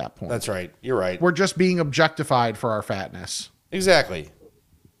exploited at that point. That's right. You're right. We're just being objectified for our fatness. Exactly.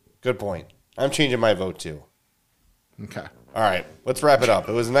 Good point. I'm changing my vote too. Okay. All right. Let's wrap it up.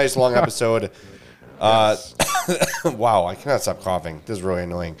 It was a nice long episode. Wow. I cannot stop coughing. This is really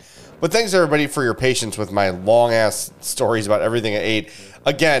annoying. But thanks everybody for your patience with my long ass stories about everything I ate.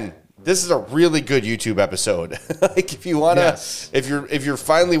 Again, this is a really good YouTube episode. Like if you want to, if you're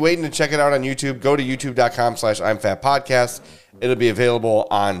finally waiting to check it out on YouTube, go to youtube.com/I'mFatPodcast. It'll be available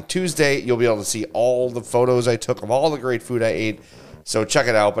on Tuesday. You'll be able to see all the photos I took of all the great food I ate. So check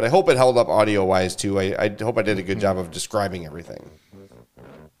it out. But I hope it held up audio wise too. I hope I did a good job of describing everything.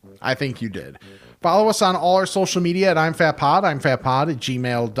 I think you did. Follow us on all our social media at I'mFatPod,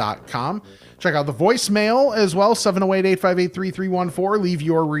 I'mFatPod@gmail.com. Check out the voicemail as well, 708-858-3314. Leave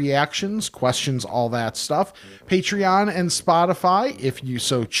your reactions, questions, all that stuff. Patreon and Spotify, if you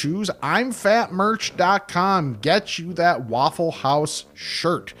so choose. I'mFatMerch.com. Get you that Waffle House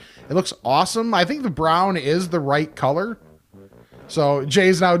shirt. It looks awesome. I think the brown is the right color. So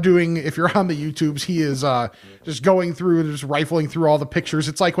Jay's now doing, if you're on the YouTubes, he is just going through, just rifling through all the pictures.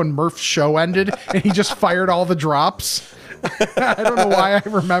 It's like when Murph's show ended and he just fired all the drops. I don't know why I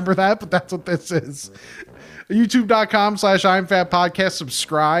remember that, but that's what this is. YouTube.com/I'mFatPodcast.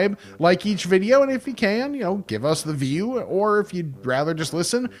 Subscribe, like each video, and if you can, give us the view, or if you'd rather just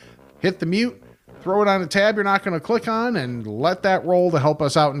listen, hit the mute, throw it on a tab you're not going to click on, and let that roll to help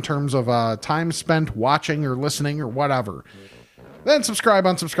us out in terms of time spent watching or listening or whatever. Then subscribe,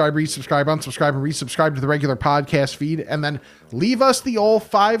 unsubscribe, resubscribe, unsubscribe, and resubscribe to the regular podcast feed. And then leave us the old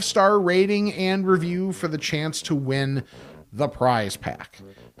 5-star rating and review for the chance to win the prize pack.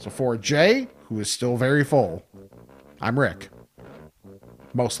 So for Jay, who is still very full, I'm Rick.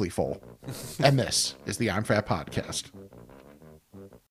 Mostly full. And this is the I'm Fat Podcast.